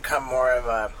on to become more of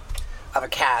a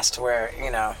cast where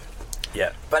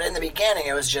Yeah. But in the beginning,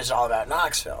 it was just all about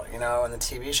Knoxville. When the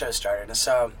TV show started, and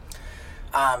so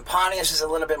Pontius was a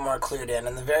little bit more clued in.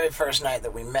 And the very first night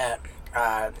that we met.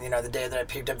 The day that I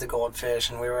picked up the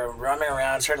goldfish and we were roaming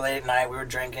around, started late at night, we were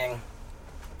drinking,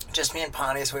 just me and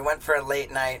Pontius. We went for a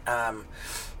late night,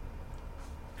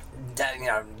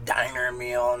 diner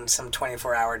meal in some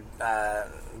 24-hour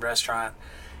restaurant.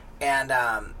 And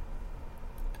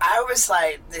I was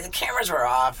like, the cameras were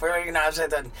off. Here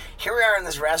we are in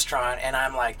this restaurant, and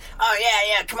I'm like, oh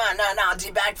yeah, come on, no, I'll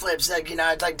do backflips. Like,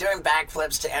 like doing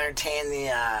backflips to entertain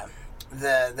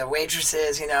the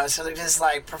waitresses, so they're just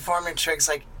like performing tricks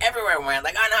like everywhere I went.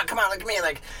 Like, oh no, come on, look at me.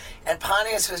 Like, and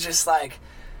Pontius was just like,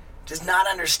 just not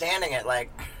understanding it. Like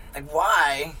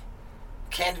why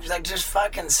can't you, like, just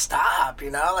fucking stop,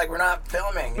 like, we're not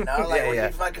filming, like, what are you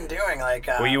fucking doing? Like,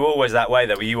 were you always that way,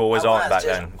 though? Were you always on back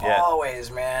then? Yeah.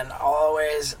 Always, man.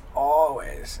 Always.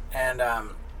 And I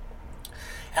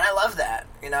love that,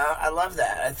 I love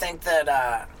that. I think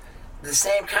that, the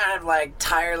same kind of, like,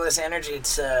 tireless energy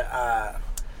to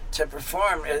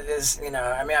perform is,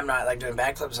 I mean, I'm not, like, doing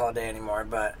backflips all day anymore,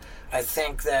 but I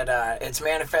think that, it's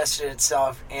manifested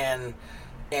itself in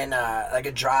like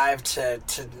a drive to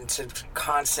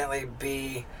constantly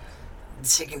be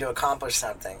seeking to accomplish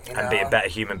something, and be a better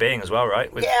human being as well,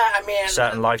 right? With I mean,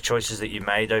 certain life choices that you've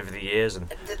made over the years,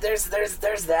 and there's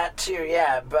that too,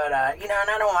 but and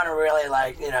I don't want to really,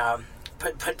 like,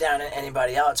 put down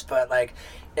anybody else, but like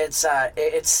it's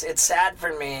sad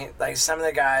for me, like, some of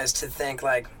the guys to think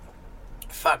like,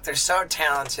 fuck, they're so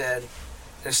talented,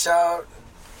 they're so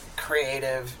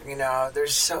creative, they're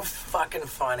so fucking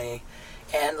funny.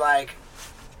 And, like,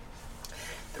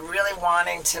 really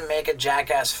wanting to make a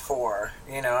Jackass 4,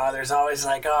 there's always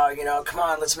like, oh, come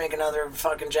on, let's make another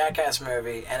fucking Jackass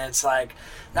movie. And it's like,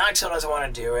 Knoxville doesn't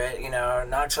want to do it,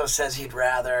 Knoxville says he'd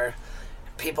rather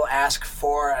people ask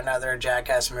for another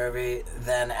Jackass movie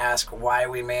than ask why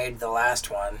we made the last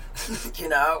one,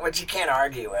 which you can't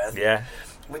argue with. Yeah.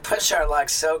 We push our luck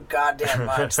so goddamn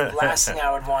much. The last thing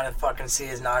I would want to fucking see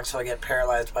is Knoxville get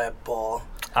paralyzed by a bull.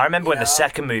 I remember when the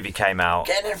second movie came out.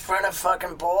 Getting in front of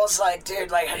fucking bulls, like,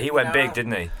 dude, like... He went big,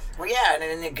 didn't he? Well, yeah, and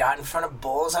then he got in front of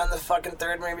bulls on the fucking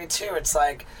third movie, too. It's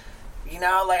like,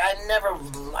 like, I never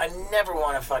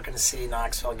want to fucking see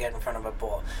Knoxville get in front of a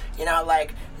bull.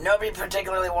 Like, nobody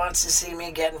particularly wants to see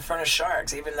me get in front of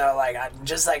sharks, even though, like,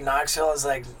 just like Knoxville is,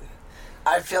 like...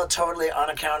 I feel totally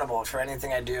unaccountable for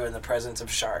anything I do in the presence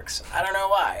of sharks. I don't know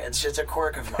why. It's just a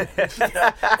quirk of mine.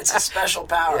 It's a special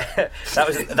power. Yeah.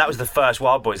 That was the first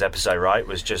Wild Boys episode, right?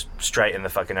 Was just straight in the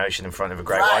fucking ocean in front of a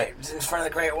great white. Right, in front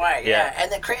of the great white. Yeah.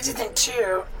 And the crazy thing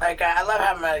too, like, I love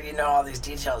having all these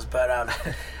details, but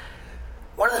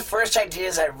one of the first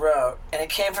ideas I wrote, and it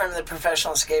came from the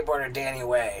professional skateboarder Danny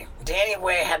Way. Danny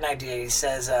Way had an idea. He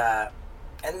says,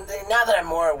 and now that I'm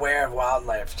more aware of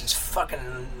wildlife, it's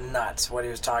fucking nuts what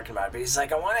he was talking about. But he's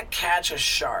like, I want to catch a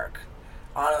shark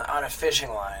on a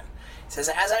fishing line. He says,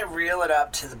 as I reel it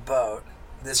up to the boat,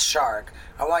 this shark,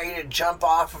 I want you to jump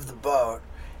off of the boat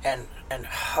and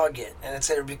hug it. And it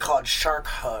would be called shark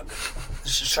hug.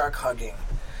 This is shark hugging.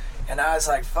 And I was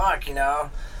like, fuck, In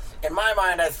my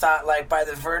mind, I thought, like, by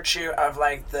the virtue of,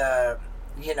 like, the,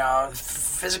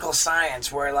 physical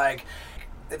science where, like,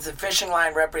 if the fishing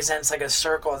line represents like a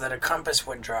circle that a compass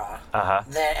would draw,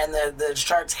 and the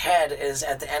shark's head is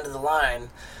at the end of the line,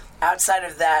 outside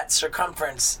of that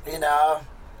circumference,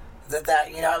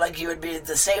 like, you would be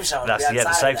the safe zone. That's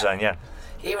the safe zone, yeah.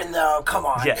 Even though, come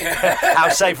on. Yeah. How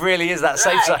safe really is that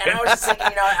safe zone? And I was just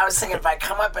thinking,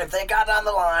 if they got on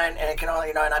the line and it can only,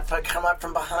 and I come up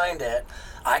from behind it,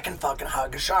 I can fucking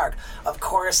hug a shark. Of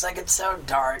course, like, it's so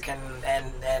dark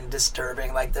and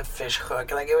disturbing, like the fish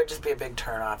hook, like, it would just be a big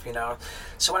turnoff,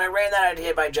 So when I ran that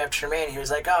idea by Jeff Tremaine, he was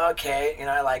like, oh, okay,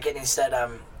 I like it. And he said,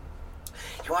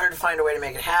 he wanted to find a way to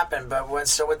make it happen, but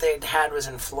what they had was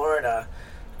in Florida,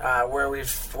 where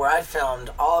I filmed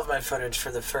all of my footage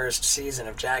for the first season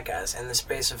of Jackass in the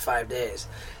space of 5 days.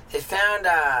 They found,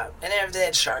 and every day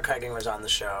shark hugging was on the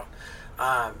show.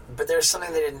 But there's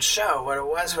something they didn't show. What it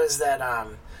was that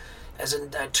as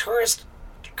a tourist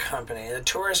company, the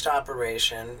tourist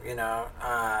operation,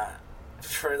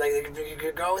 for, like, you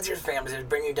could go with your family, they'd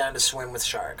bring you down to swim with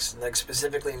sharks, like,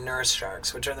 specifically nurse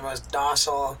sharks, which are the most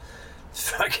docile,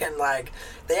 fucking, like,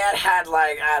 they had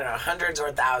like, I don't know, hundreds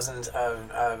or thousands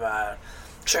of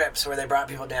trips where they brought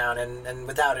people down and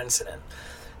without incident.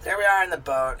 There we are in the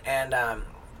boat, and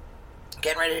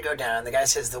getting ready to go down. The guy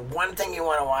says, the one thing you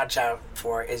want to watch out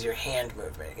for is your hand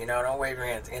movement. Don't wave your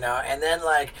hands, And then,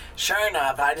 like, sure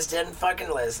enough, I just didn't fucking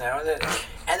listen.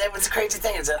 And then what's the crazy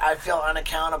thing is that I feel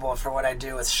unaccountable for what I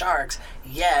do with sharks,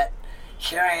 yet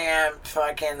here I am,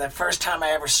 fucking, the first time I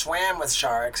ever swam with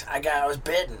sharks, I was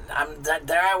bitten.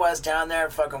 There I was down there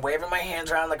fucking waving my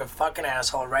hands around like a fucking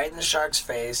asshole right in the shark's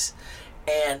face.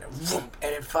 And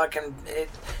it fucking,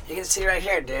 you can see right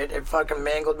here, dude, it fucking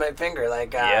mangled my finger.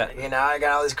 Like, I got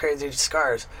all these crazy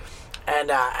scars.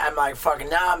 And I'm like, fucking,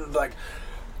 now I'm like,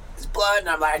 it's blood. And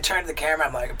I'm like, I turn to the camera,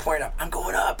 I'm like, point up, I'm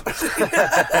going up.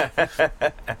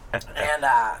 And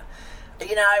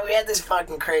You know, we had this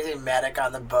fucking crazy medic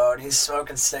on the boat. He's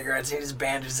smoking cigarettes. He just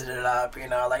bandages it up, you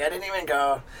know. Like, I didn't even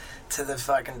go to the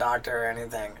fucking doctor or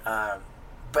anything.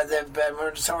 But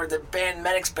the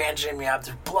medic's bandaging me up.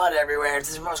 There's blood everywhere.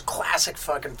 It's the most classic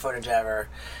fucking footage ever.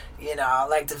 You know,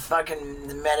 like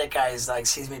the medic guy is like,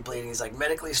 sees me bleeding. He's like,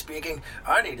 medically speaking,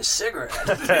 I need a cigarette.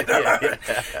 You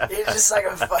know? He's just like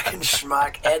a fucking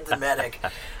schmuck, Ed the medic.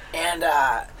 And,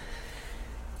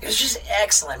 it was just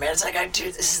excellent, man. It's like,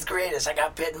 dude, this is the greatest. I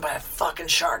got bitten by a fucking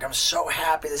shark. I'm so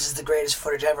happy. This is the greatest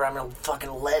footage ever. I'm a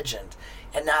fucking legend.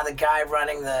 And now the guy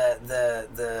running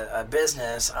the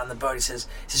business on the boat, he says,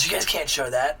 you guys can't show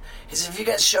that. He says, if you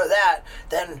guys show that,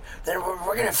 then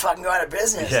we're gonna fucking go out of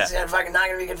business. Yeah. It's fucking not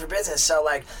gonna be good for business. So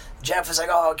like, Jeff was like,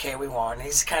 oh, okay, we won't. And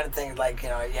he's kind of thinking like, you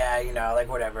know, yeah, you know, like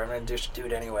whatever. I'm gonna do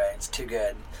it anyway. It's too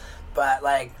good. But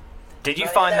like, did you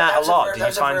find that a lot? Did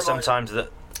you find sometimes that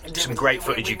some great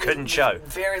footage you couldn't show?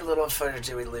 Very little footage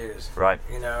did we lose. Right.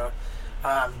 You know,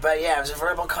 but yeah, it was a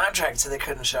verbal contract, so they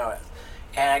couldn't show it.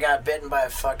 And I got bitten by a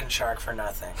fucking shark for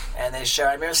nothing. And they showed,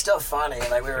 I mean, it was still funny.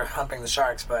 Like, we were humping the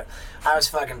sharks, but I was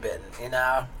fucking bitten, you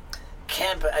know? I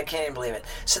can't even believe it.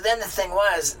 So then the thing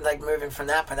was, like, moving from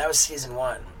that point, that was season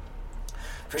 1.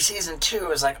 For season 2, it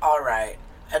was like, all right,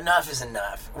 enough is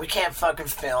enough. We can't fucking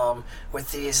film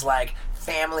with these, like,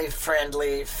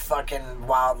 family-friendly fucking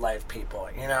wildlife people,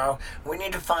 you know? We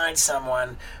need to find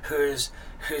someone who's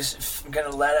gonna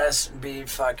let us be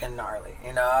fucking gnarly,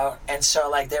 you know? And so,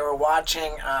 like, they were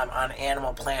watching on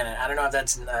Animal Planet. I don't know if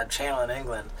that's a channel in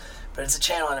England, but it's a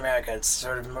channel in America. It's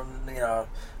sort of, you know,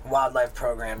 wildlife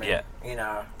programming. Yeah. You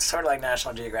know, it's sort of like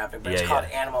National Geographic, but it's called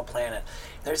Animal Planet.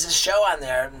 There's this show on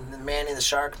there, Manny the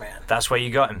Shark Man. That's where you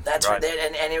got him. That's right. where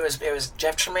and it was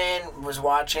Jeff Tremaine was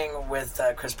watching with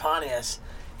Chris Pontius,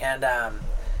 and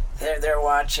they're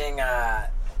watching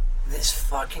this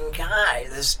fucking guy,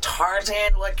 this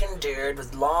Tarzan-looking dude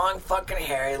with long fucking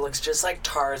hair. He looks just like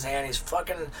Tarzan. He's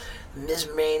fucking this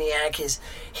maniac.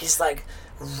 He's like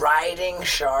riding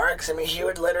sharks. I mean, he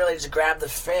would literally just grab the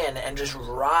fin and just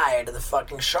ride the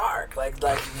fucking shark, like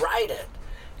ride it.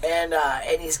 And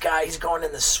he's going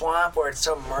in the swamp where it's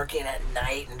so murky and at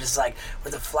night, and just like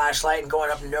with a flashlight and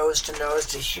going up nose to nose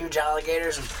to huge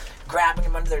alligators and grabbing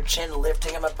them under their chin,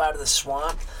 lifting them up out of the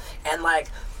swamp, and like,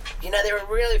 you know, they were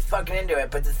really fucking into it.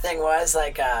 But the thing was,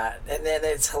 like, and then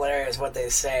it's hilarious what they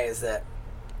say is that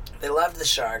they loved the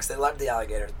sharks, they loved the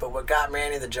alligators, but what got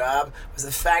Manny the job was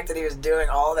the fact that he was doing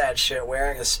all that shit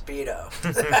wearing a Speedo.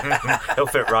 He'll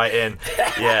fit right in.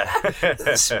 Yeah.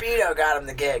 The Speedo got him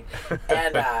the gig.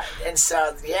 And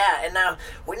so, yeah, and now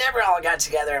we never all got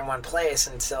together in one place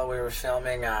until we were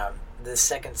filming the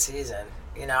second season.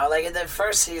 You know, like, the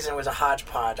first season was a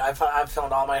hodgepodge. I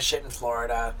filmed all my shit in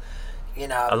Florida. You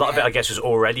know, a lot of it, I guess, was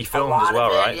already filmed as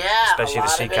well, right? Yeah, especially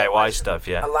the CKY stuff.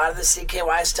 Yeah, a lot of the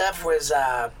CKY stuff was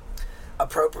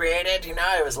appropriated. You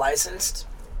know, it was licensed.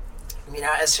 You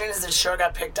know, as soon as the show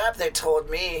got picked up, they told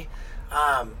me,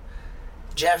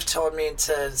 Jeff told me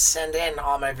to send in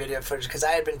all my video footage because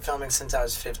I had been filming since I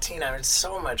was 15. I mean,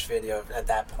 so much video at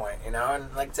that point, you know,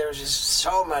 and like there was just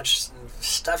so much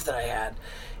stuff that I had.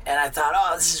 And I thought,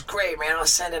 oh, this is great, man. I'll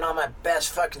send in all my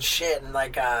best fucking shit. And,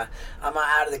 like, I'm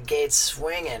out of the gates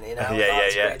swinging, you know, with all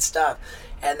this great stuff.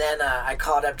 And then I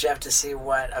called up Jeff to see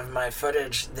what of my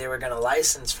footage they were going to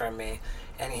license from me.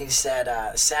 And he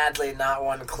said, sadly, not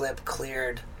one clip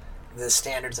cleared the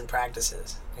standards and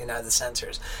practices, you know, the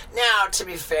censors. Now, to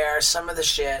be fair, some of the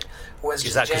shit was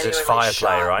is just that because it's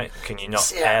Fireplay, right? Can you not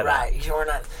air that? Right. You're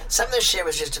not. Some of the shit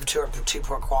was just of too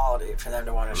poor quality for them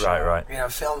to want to show. Right. You know,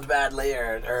 filmed badly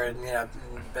or you know,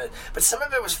 but some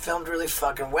of it was filmed really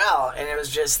fucking well, and it was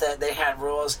just that they had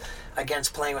rules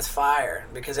against playing with fire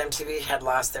because MTV had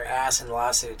lost their ass in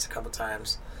lawsuits a couple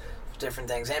times, different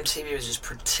things. MTV was just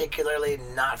particularly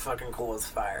not fucking cool with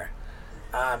fire,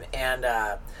 and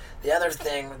the other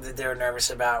thing that they were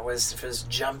nervous about was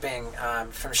jumping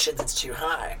from shit that's too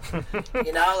high.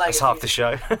 You know, like that's half the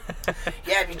show.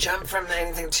 Yeah, if you jump from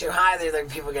anything too high, there's like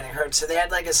people getting hurt. So they had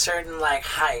like a certain like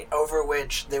height over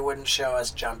which they wouldn't show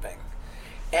us jumping.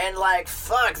 And like,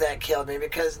 fuck, that killed me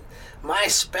because my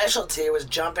specialty was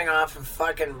jumping off of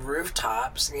fucking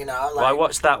rooftops, you know. Like, well, I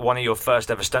watched that one of your first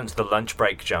ever stunts, the lunch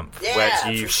break jump, where it's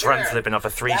you front flipping off a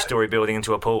 3-story building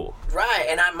into a pool. Right,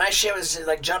 and my shit was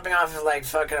like jumping off of like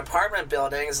fucking apartment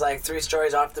buildings, like 3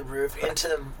 stories off the roof into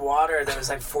the water that was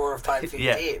like 4 or 5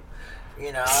 feet deep.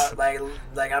 You know,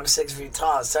 like I'm 6 feet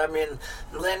tall. So I mean,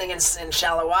 landing in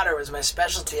shallow water was my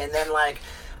specialty, and then like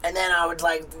And then I would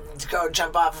like go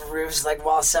jump off of roofs like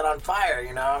while set on fire,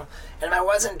 you know? And if I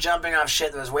wasn't jumping off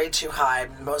shit that was way too high,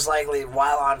 most likely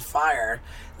while on fire,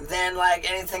 then like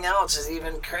anything else is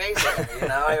even crazier, you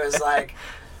know? It was like,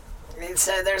 it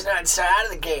said there's no, so out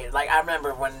of the gate, like I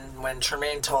remember when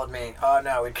Tremaine told me, oh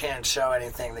no, we can't show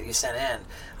anything that you sent in,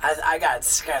 I got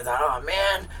scared. I thought, oh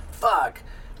man, fuck.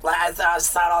 Like I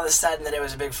thought all of a sudden that it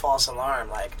was a big false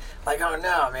alarm. Like oh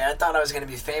no, man, I thought I was gonna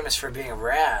be famous for being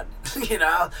rad. You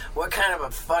know, what kind of a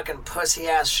fucking pussy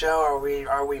ass show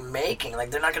are we making?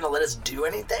 Like they're not gonna let us do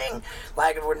anything.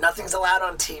 Like where nothing's allowed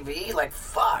on TV. Like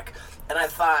fuck. And I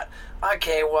thought,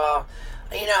 okay, well,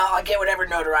 you know, I'll get whatever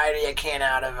notoriety I can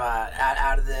out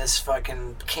of this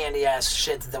fucking candy ass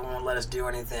shit that won't let us do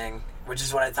anything, which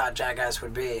is what I thought Jackass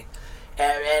would be,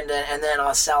 and then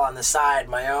I'll sell on the side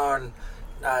my own.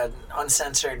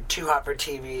 Uncensored, too hot for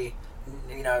TV,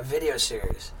 you know, video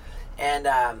series, and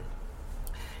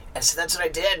so that's what I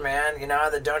did, man. You know,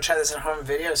 the Don't Try This at Home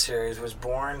video series was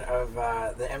born of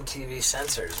the MTV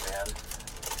censors, man,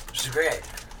 which is great.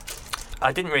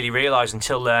 I didn't really realise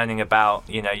until learning about,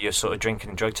 you know, your sort of drinking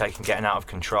and drug taking, getting out of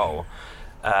control,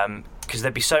 because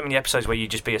there'd be so many episodes where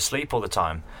you'd just be asleep all the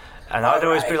time. And I'd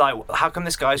always be like, how come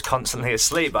this guy's constantly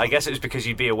asleep? I guess it was because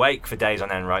you'd be awake for days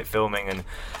on end, right, filming and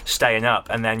staying up,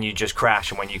 and then you'd just crash,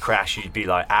 and when you crash, you'd be,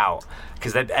 like, out.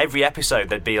 Because every episode,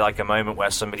 there'd be, like, a moment where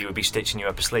somebody would be stitching you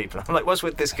up asleep, and I'm like, what's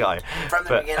with this guy? From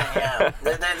the beginning, yeah.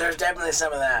 There's definitely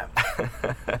some of that.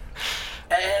 And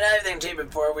another thing, too,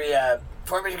 before we got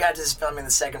to this filming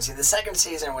the second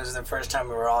season was the first time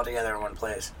we were all together in one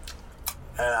place.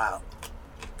 And I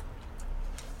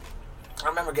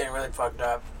remember getting really fucked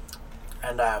up.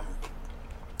 And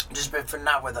just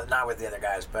not with the other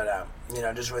guys, but you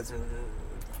know, just with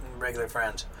regular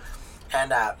friends,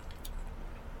 and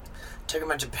took a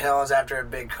bunch of pills after a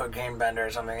big cocaine bender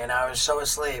or something, and I was so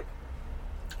asleep.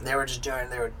 They were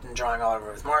drawing all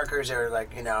over with markers. They were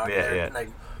like, you know,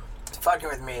 like fucking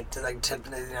with me to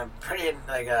you know, pretty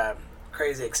like a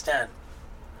crazy extent,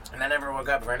 and I never woke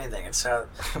up for anything. And so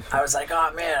I was like,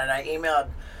 oh man, and I emailed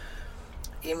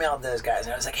those guys,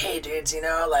 and I was like, hey dudes, you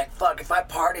know, like fuck, if I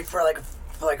party for like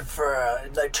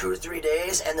 2 or 3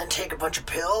 days and then take a bunch of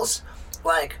pills,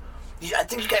 like I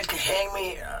think you guys can hang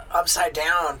me upside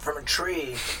down from a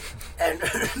tree and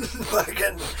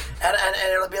fucking and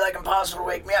it'll be like impossible to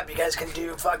wake me up. You guys can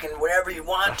do fucking whatever you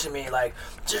want to me, like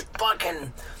just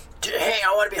fucking hey,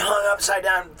 I want to be hung upside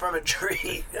down from a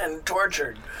tree and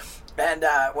tortured. And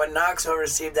when Knoxville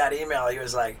received that email, he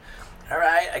was like, all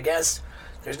right, I guess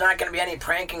there's not going to be any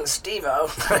pranking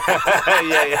Steve-O.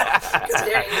 Yeah.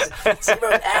 Because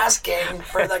Steve-O's asking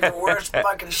for like the worst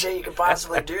fucking shit you could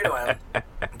possibly do to him.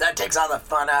 That takes all the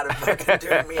fun out of fucking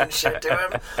doing mean shit to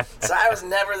him. So I was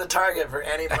never the target for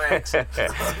any pranks.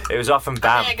 It was often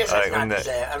bam. I guess that's not to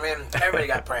say. I mean, everybody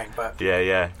got pranked, but...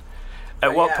 Yeah.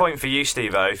 At what point for you,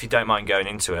 Steve-O, if you don't mind going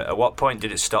into it, at what point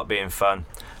did it stop being fun?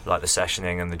 Like the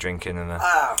sessioning and the drinking and the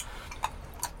partying?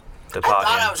 I thought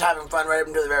I was having fun right up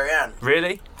until the very end.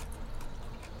 Really?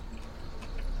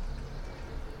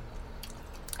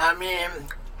 I mean,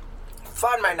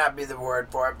 fun might not be the word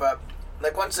for it, but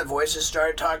like once the voices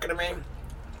started talking to me,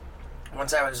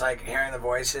 once I was like hearing the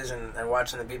voices and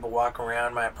watching the people walk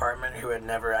around my apartment who had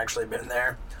never actually been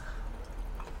there,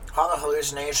 all the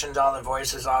hallucinations, all the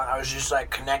voices, I was just like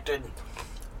connected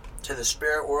to the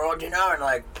spirit world, you know, and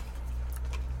like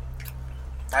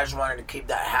I just wanted to keep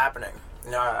that happening.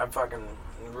 You know, I fucking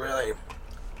really...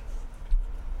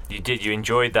 You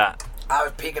enjoyed that. I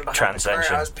was peeking behind the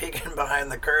curtain. I was peeking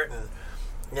behind the curtain,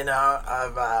 you know,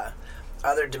 of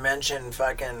other dimension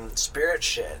fucking spirit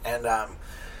shit. And that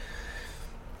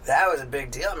was a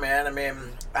big deal, man. I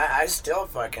mean, I still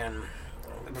fucking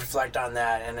reflect on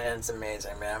that, and it's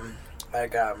amazing, man.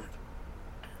 Like,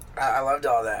 I loved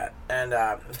all that. And,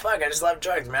 fuck, I just love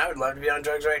drugs, man. I would love to be on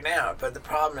drugs right now. But the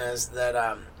problem is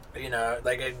that, you know,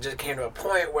 like it just came to a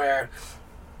point where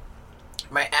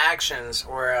my actions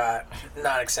were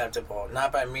not acceptable,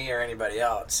 not by me or anybody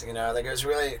else, you know, like it was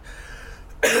really,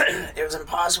 it was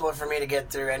impossible for me to get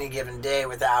through any given day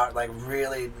without like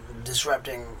really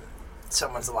disrupting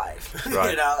someone's life,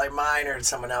 right. You know, like mine or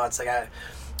someone else. Like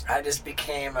I just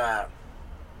became,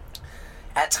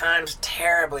 at times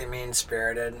terribly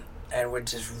mean-spirited and would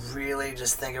just really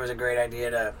just think it was a great idea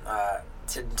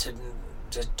to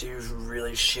just do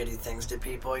really shitty things to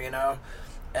people, you know?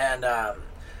 And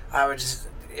I would just,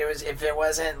 if it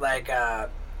wasn't like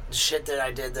shit that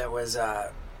I did that was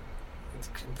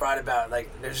brought about, like,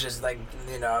 there's just like,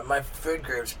 you know, my food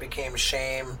groups became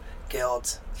shame,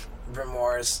 guilt,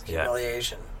 remorse,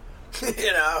 humiliation.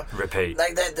 You know? Repeat.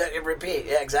 Like, repeat.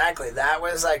 Yeah, exactly. That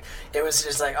was like, it was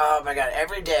just like, oh my God,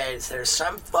 every day there's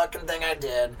some fucking thing I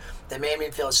did that made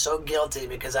me feel so guilty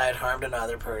because I had harmed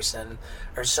another person,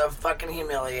 or so fucking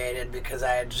humiliated because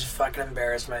I had just fucking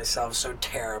embarrassed myself so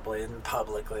terribly and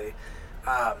publicly.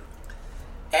 And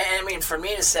I mean, for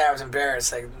me to say I was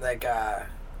embarrassed,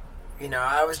 you know,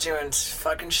 I was doing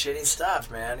fucking shitty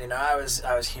stuff, man. You know, I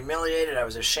was humiliated, I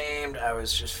was ashamed, I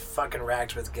was just fucking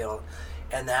racked with guilt.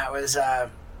 And that was,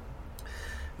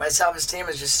 my self-esteem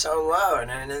was just so low. And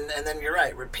then you're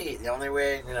right, repeat. The only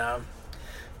way, you know.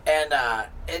 And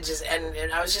it just,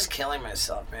 and I was just killing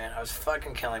myself, man. I was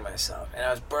fucking killing myself. And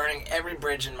I was burning every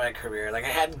bridge in my career. Like, I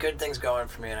had good things going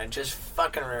for me, and I just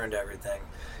fucking ruined everything.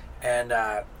 And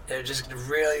it just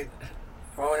really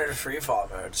went into free fall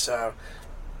mode. So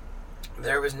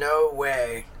there was no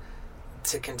way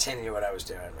to continue what I was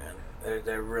doing, man.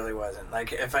 There really wasn't.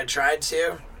 Like, if I tried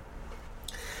to,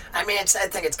 I mean, I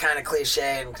think it's kind of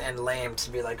cliche and lame to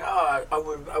be like, oh, I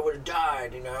would have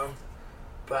died, you know?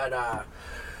 But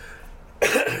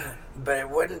but it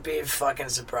wouldn't be fucking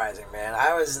surprising, man.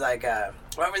 I was like,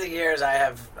 over the years, I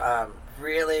have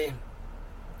really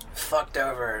fucked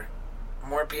over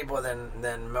more people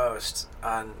than most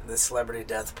on the celebrity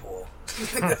death pool.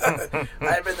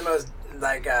 I've been the most,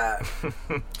 like,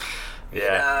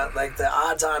 like the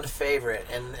odds-on favorite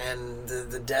in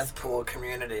the death pool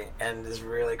community, and has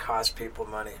really cost people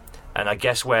money. And I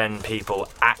guess when people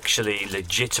actually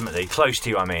legitimately, close to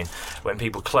you, I mean, when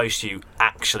people close to you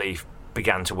actually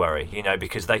began to worry, you know,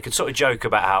 because they could sort of joke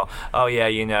about how, oh yeah,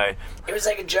 you know. It was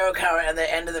like a joke how at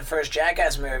the end of the first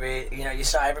Jackass movie, you know, you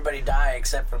saw everybody die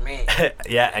except for me.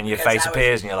 Yeah, and your face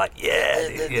appears and you're like, yeah.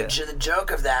 The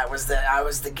joke of that was that I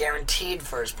was the guaranteed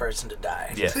first person to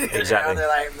die. Yeah, exactly. You know,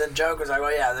 like, the joke was like, oh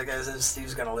yeah, the guy says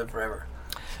Steve's going to live forever.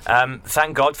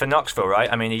 Thank God for Knoxville,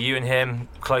 right? I mean, are you and him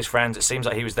close friends? It seems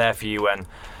like he was there for you when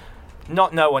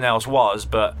no one else was,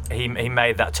 but he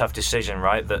made that tough decision,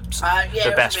 right? That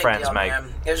the best friends make.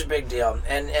 Man. It was a big deal,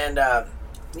 and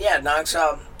yeah,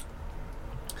 Knoxville.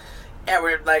 Yeah,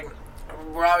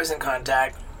 we're always in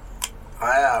contact.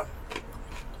 I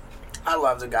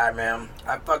love the guy, man.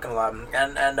 I fucking love him,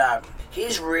 and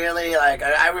he's really like,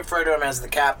 I refer to him as the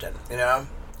captain, you know.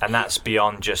 And that's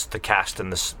beyond just the cast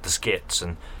and the skits,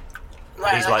 and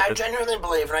right. He's like I genuinely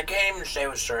believe, and I can't even say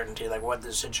with certainty like what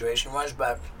the situation was,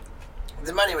 but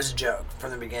the money was a joke from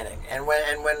the beginning. And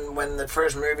when the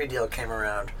first movie deal came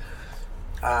around,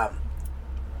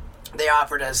 they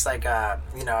offered us like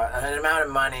you know, an amount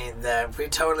of money that we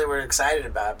totally were excited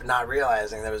about, but not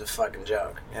realizing that was a fucking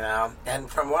joke, you know. And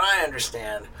from what I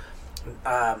understand,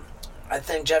 I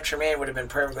think Jeff Tremaine would have been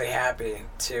perfectly happy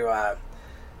to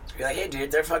be like, hey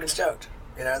dude, they're fucking stoked,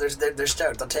 you know, they're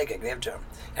stoked, they'll take it, give it to them.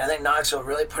 And I think Knoxville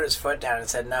really put his foot down and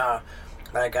said, no,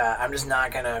 like, I'm just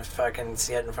not gonna fucking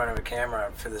sit in front of a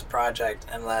camera for this project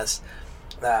unless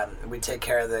we take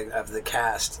care of the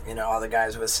cast, you know, all the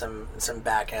guys with some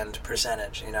back end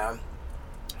percentage, you know,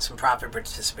 some profit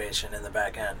participation in the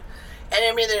back end. And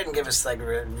I mean, they didn't give us like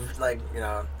you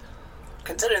know,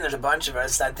 considering there's a bunch of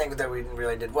us, I think that we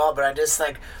really did well. But I just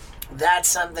like, that's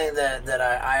something that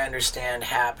I understand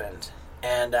happened,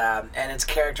 and it's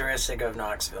characteristic of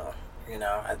Knoxville, you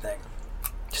know, I think.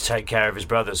 To take care of his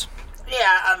brothers.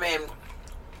 Yeah, I mean,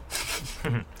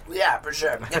 yeah, for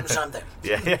sure. Give him something.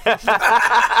 Yeah. There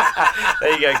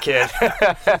you go, kid.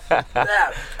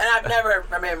 Yeah, and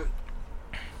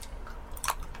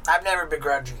I've never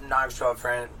begrudged Knoxville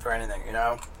for anything, you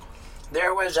know.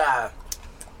 There was a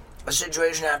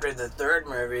situation after the third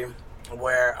movie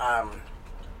where,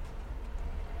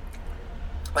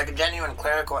 like, a genuine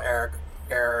clerical error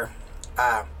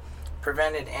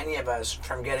prevented any of us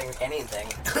from getting anything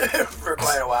for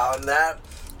quite a while, and that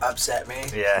upset me.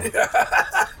 Yeah.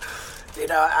 You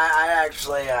know, I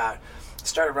actually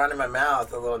started running my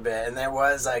mouth a little bit, and there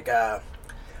was like, at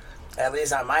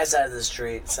least on my side of the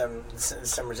street, some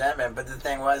resentment. But the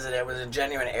thing was that it was a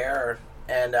genuine error,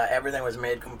 and everything was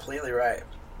made completely right.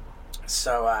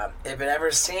 So if it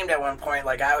ever seemed at one point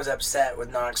like I was upset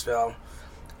with Knoxville,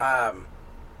 that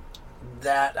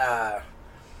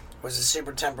was a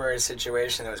super temporary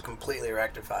situation that was completely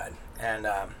rectified. And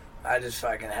I just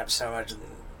fucking have so much.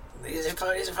 He's a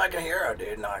fucking hero,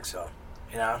 dude, Knoxville.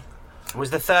 You know?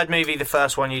 Was the third movie the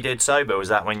first one you did sober? Was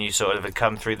that when you sort of had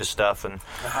come through the stuff and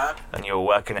you were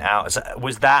working it out?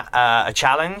 Was that a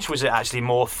challenge? Was it actually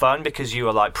more fun because you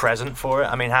were like present for it?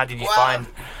 I mean, how did you find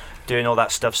doing all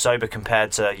that stuff sober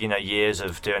compared to, you know, years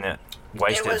of doing it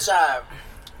wasted? It was, I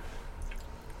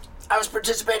was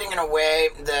participating in a way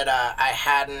that I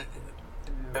hadn't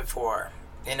before,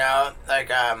 you know, like,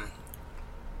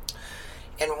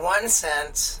 in one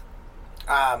sense,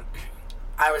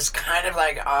 I was kind of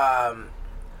like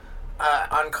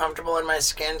uncomfortable in my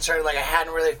skin, sort of like I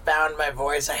hadn't really found my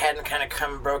voice. I hadn't kind of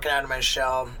broken out of my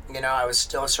shell. You know, I was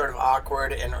still sort of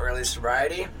awkward in early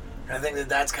sobriety. And I think that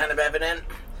that's kind of evident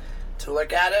to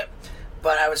look at it.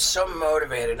 But I was so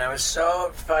motivated and I was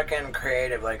so fucking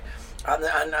creative. Like on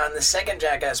the second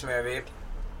Jackass movie,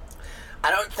 I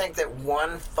don't think that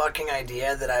one fucking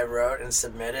idea that I wrote and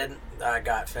submitted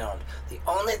got filmed. The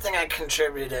only thing I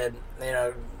contributed, you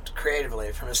know,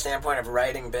 creatively from a standpoint of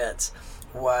writing bits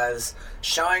was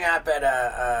showing up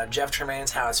at Jeff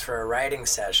Tremaine's house for a writing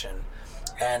session.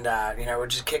 And, you know, we're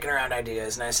just kicking around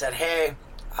ideas. And I said, hey,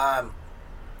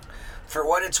 for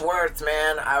what it's worth,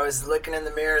 man, I was looking in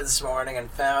the mirror this morning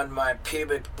and found my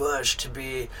pubic bush to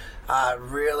be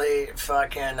really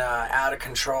fucking out of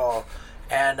control.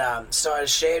 And so I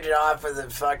shaved it off with a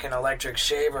fucking electric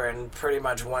shaver in pretty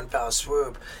much one fell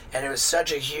swoop. And it was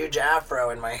such a huge afro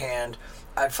in my hand,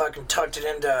 I fucking tucked it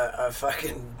into a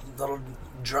fucking little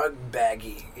drug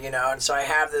baggie, you know? And so I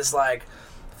have this like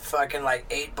fucking like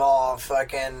 8-ball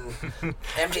fucking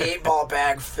empty 8-ball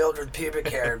bag filled with pubic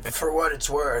hair. For what it's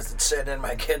worth, it's sitting in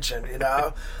my kitchen, you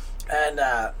know? And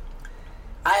I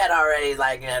had already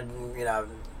like, you know,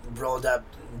 rolled up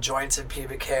joints of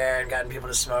pubic hair and gotten people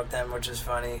to smoke them, which is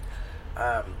funny.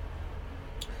 And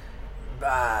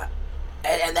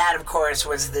that, of course,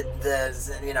 was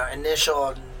the you know,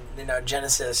 initial, you know,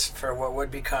 genesis for what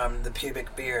would become the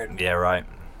pubic beard. Yeah, right.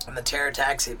 And the Terror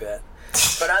Taxi bit.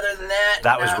 But other than that...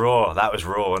 That was raw. That was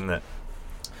raw, wasn't it?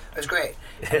 It was great.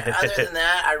 Other than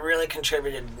that, I really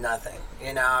contributed nothing.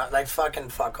 You know, like fucking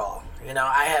fuck all. You know,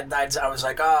 I was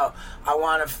like, oh,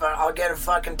 I'll get a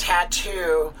fucking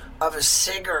tattoo of a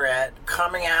cigarette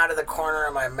coming out of the corner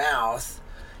of my mouth,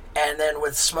 and then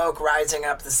with smoke rising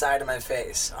up the side of my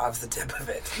face off the tip of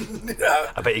it. You know?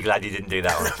 I bet you're glad you didn't do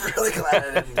that one. I'm really glad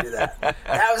I didn't do that.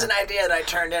 That was an idea that I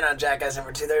turned in on Jackass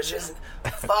number 2. There's just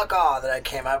fuck all that I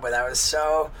came up with. I was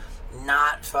so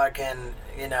not fucking,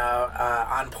 you know,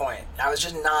 on point. I was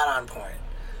just not on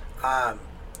point.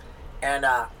 And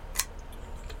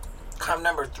come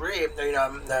number 3, you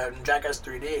know, the Jackass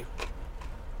 3D,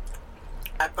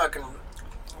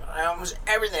 almost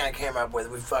everything I came up with,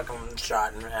 we fucking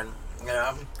shot, and you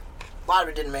know, a lot of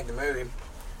it didn't make the movie,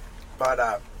 but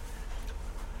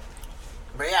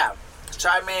yeah. So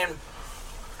I mean,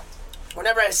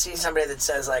 whenever I see somebody that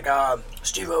says like, oh,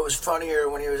 Steve-O was funnier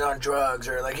when he was on drugs,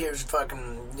 or like he was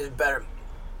better,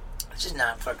 it's just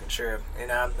not fucking true. You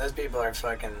know, those people are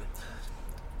fucking,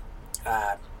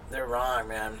 they're wrong,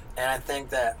 man. And I think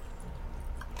that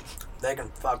they can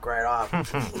fuck right off.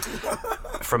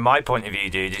 From my point of view,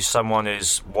 dude, as someone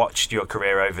who's watched your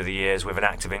career over the years with an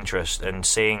active interest and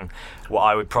seeing what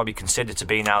I would probably consider to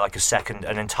be now like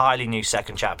an entirely new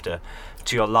second chapter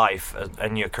to your life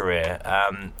and your career,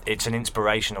 it's an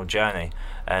inspirational journey.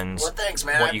 And well, thanks,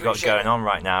 man. What you got going on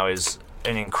right now is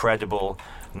an incredible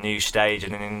new stage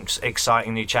and an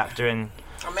exciting new chapter in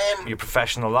your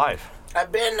professional life.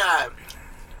 I've been,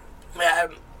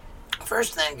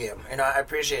 first, thank you. You know, I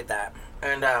appreciate that.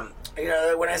 And, you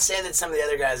know, when I say that some of the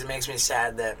other guys, it makes me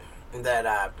sad that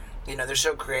you know, they're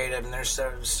so creative and they're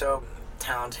so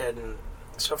talented and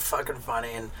so fucking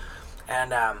funny.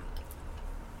 And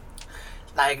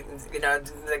like, you know,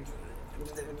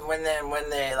 when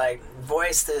they like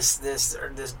voice this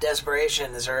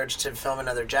desperation, this urge to film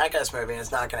another Jackass movie, and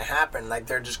it's not going to happen, like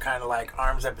they're just kind of like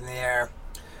arms up in the air,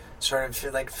 sort of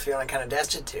feeling kind of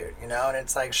destitute, you know? And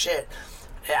it's like, shit.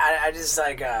 I just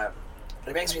like,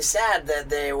 it makes me sad that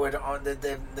they would,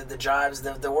 the jobs,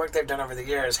 the work they've done over the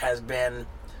years has been,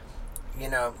 you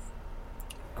know,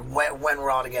 when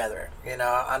we're all together, you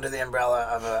know, under the umbrella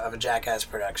of a Jackass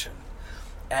production.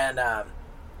 And,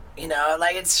 you know,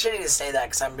 like, it's shitty to say that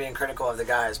because I'm being critical of the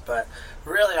guys, but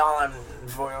really all I'm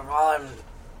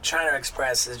trying to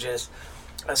express is just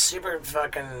a super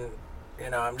fucking, you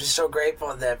know, I'm just so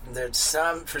grateful that there's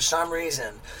for some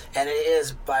reason, and it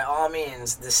is by all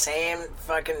means the same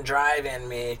fucking drive in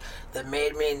me that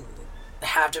made me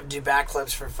have to do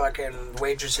backflips for fucking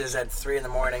waitresses at 3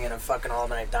 a.m. in a fucking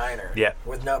all-night diner. Yeah.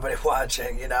 With nobody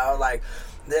watching, you know, like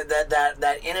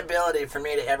that inability for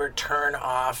me to ever turn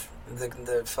off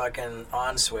the fucking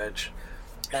on switch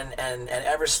and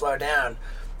ever slow down.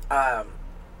 Oh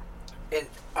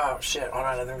shit, hold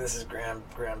on, I think this is Graham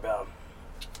Bell.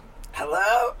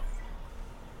 Hello?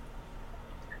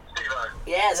 Hello.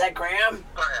 Yeah, is that Graham?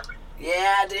 Graham.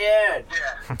 Yeah, dude.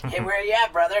 Yeah. Hey, where are you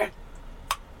at, brother?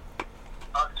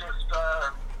 I'm just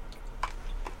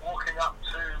walking up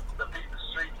to the Beaton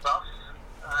Street bus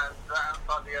and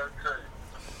outside the O2.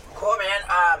 Cool, man.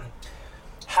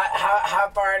 How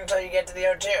far until you get to the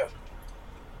O2?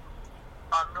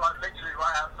 I'm like literally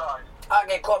right outside.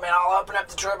 Okay, cool, man. I'll open up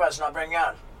the tour bus and I'll bring you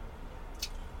on.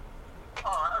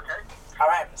 Alright, okay.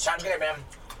 Alright, sounds good, man.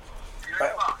 You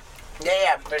in March?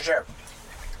 Yeah, for sure.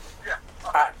 Yeah.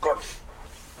 Alright, cool.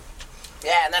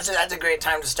 Yeah, and that's a great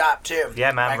time to stop, too.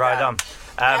 Yeah, man, Like, right on.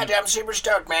 Yeah, dude, I'm super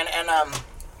stoked, man. And,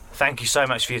 Thank you so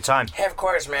much for your time. hey, of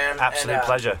course, man. Absolute And,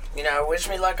 pleasure. You know, wish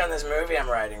me luck on this movie I'm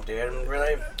writing, dude. I'm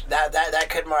really, that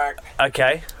could mark.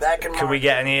 Okay. That could Can we mark-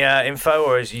 get any info,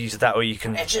 or is that where you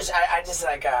can... It's just, I just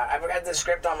like, I've got the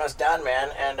script almost done, man,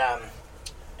 and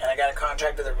I got a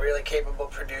contract with a really capable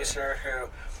producer who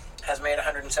has made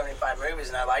 175 movies,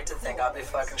 and I like to think I'll be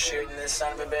fucking shooting this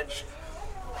son of a bitch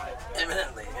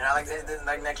imminently, you know,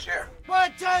 like next year.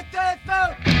 1, 2, 3,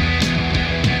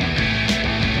 4.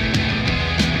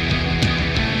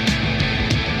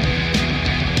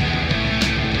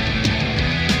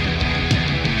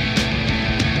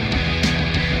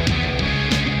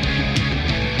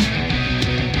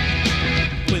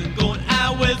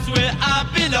 Where I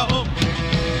belong,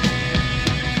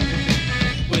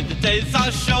 when the days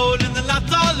are short and the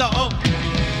nights are long,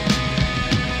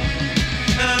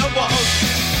 and I walk,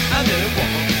 and then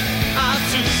walk, I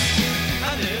choose,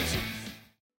 and then choose.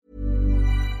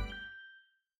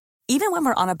 Even when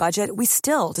we're on a budget, we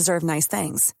still deserve nice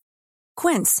things.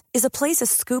 Quince is a place to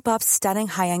scoop up stunning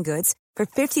high-end goods for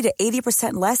 50 to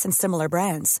 80% less than similar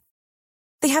brands.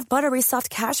 They have buttery soft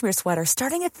cashmere sweaters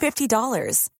starting at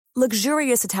 $50.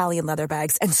 Luxurious Italian leather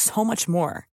bags, and so much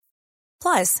more.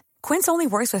 Plus, Quince only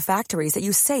works with factories that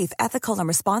use safe, ethical, and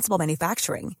responsible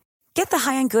manufacturing. Get the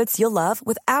high-end goods you'll love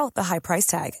without the high price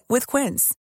tag with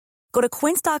Quince. Go to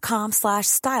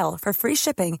quince.com/style for free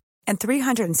shipping and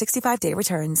 365-day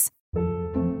returns.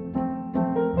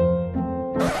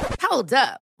 Hold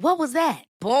up. What was that?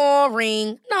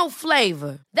 Boring. No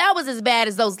flavor. That was as bad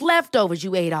as those leftovers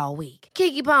you ate all week.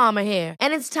 Keke Palmer here,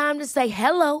 and it's time to say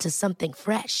hello to something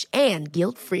fresh and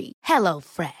guilt-free. Hello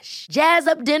Fresh. Jazz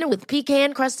up dinner with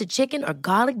pecan-crusted chicken or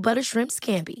garlic butter shrimp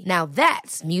scampi. Now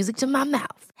that's music to my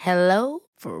mouth. Hello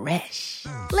Fresh.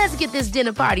 Let's get this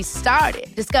dinner party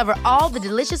started. Discover all the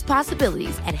delicious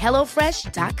possibilities at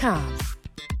HelloFresh.com.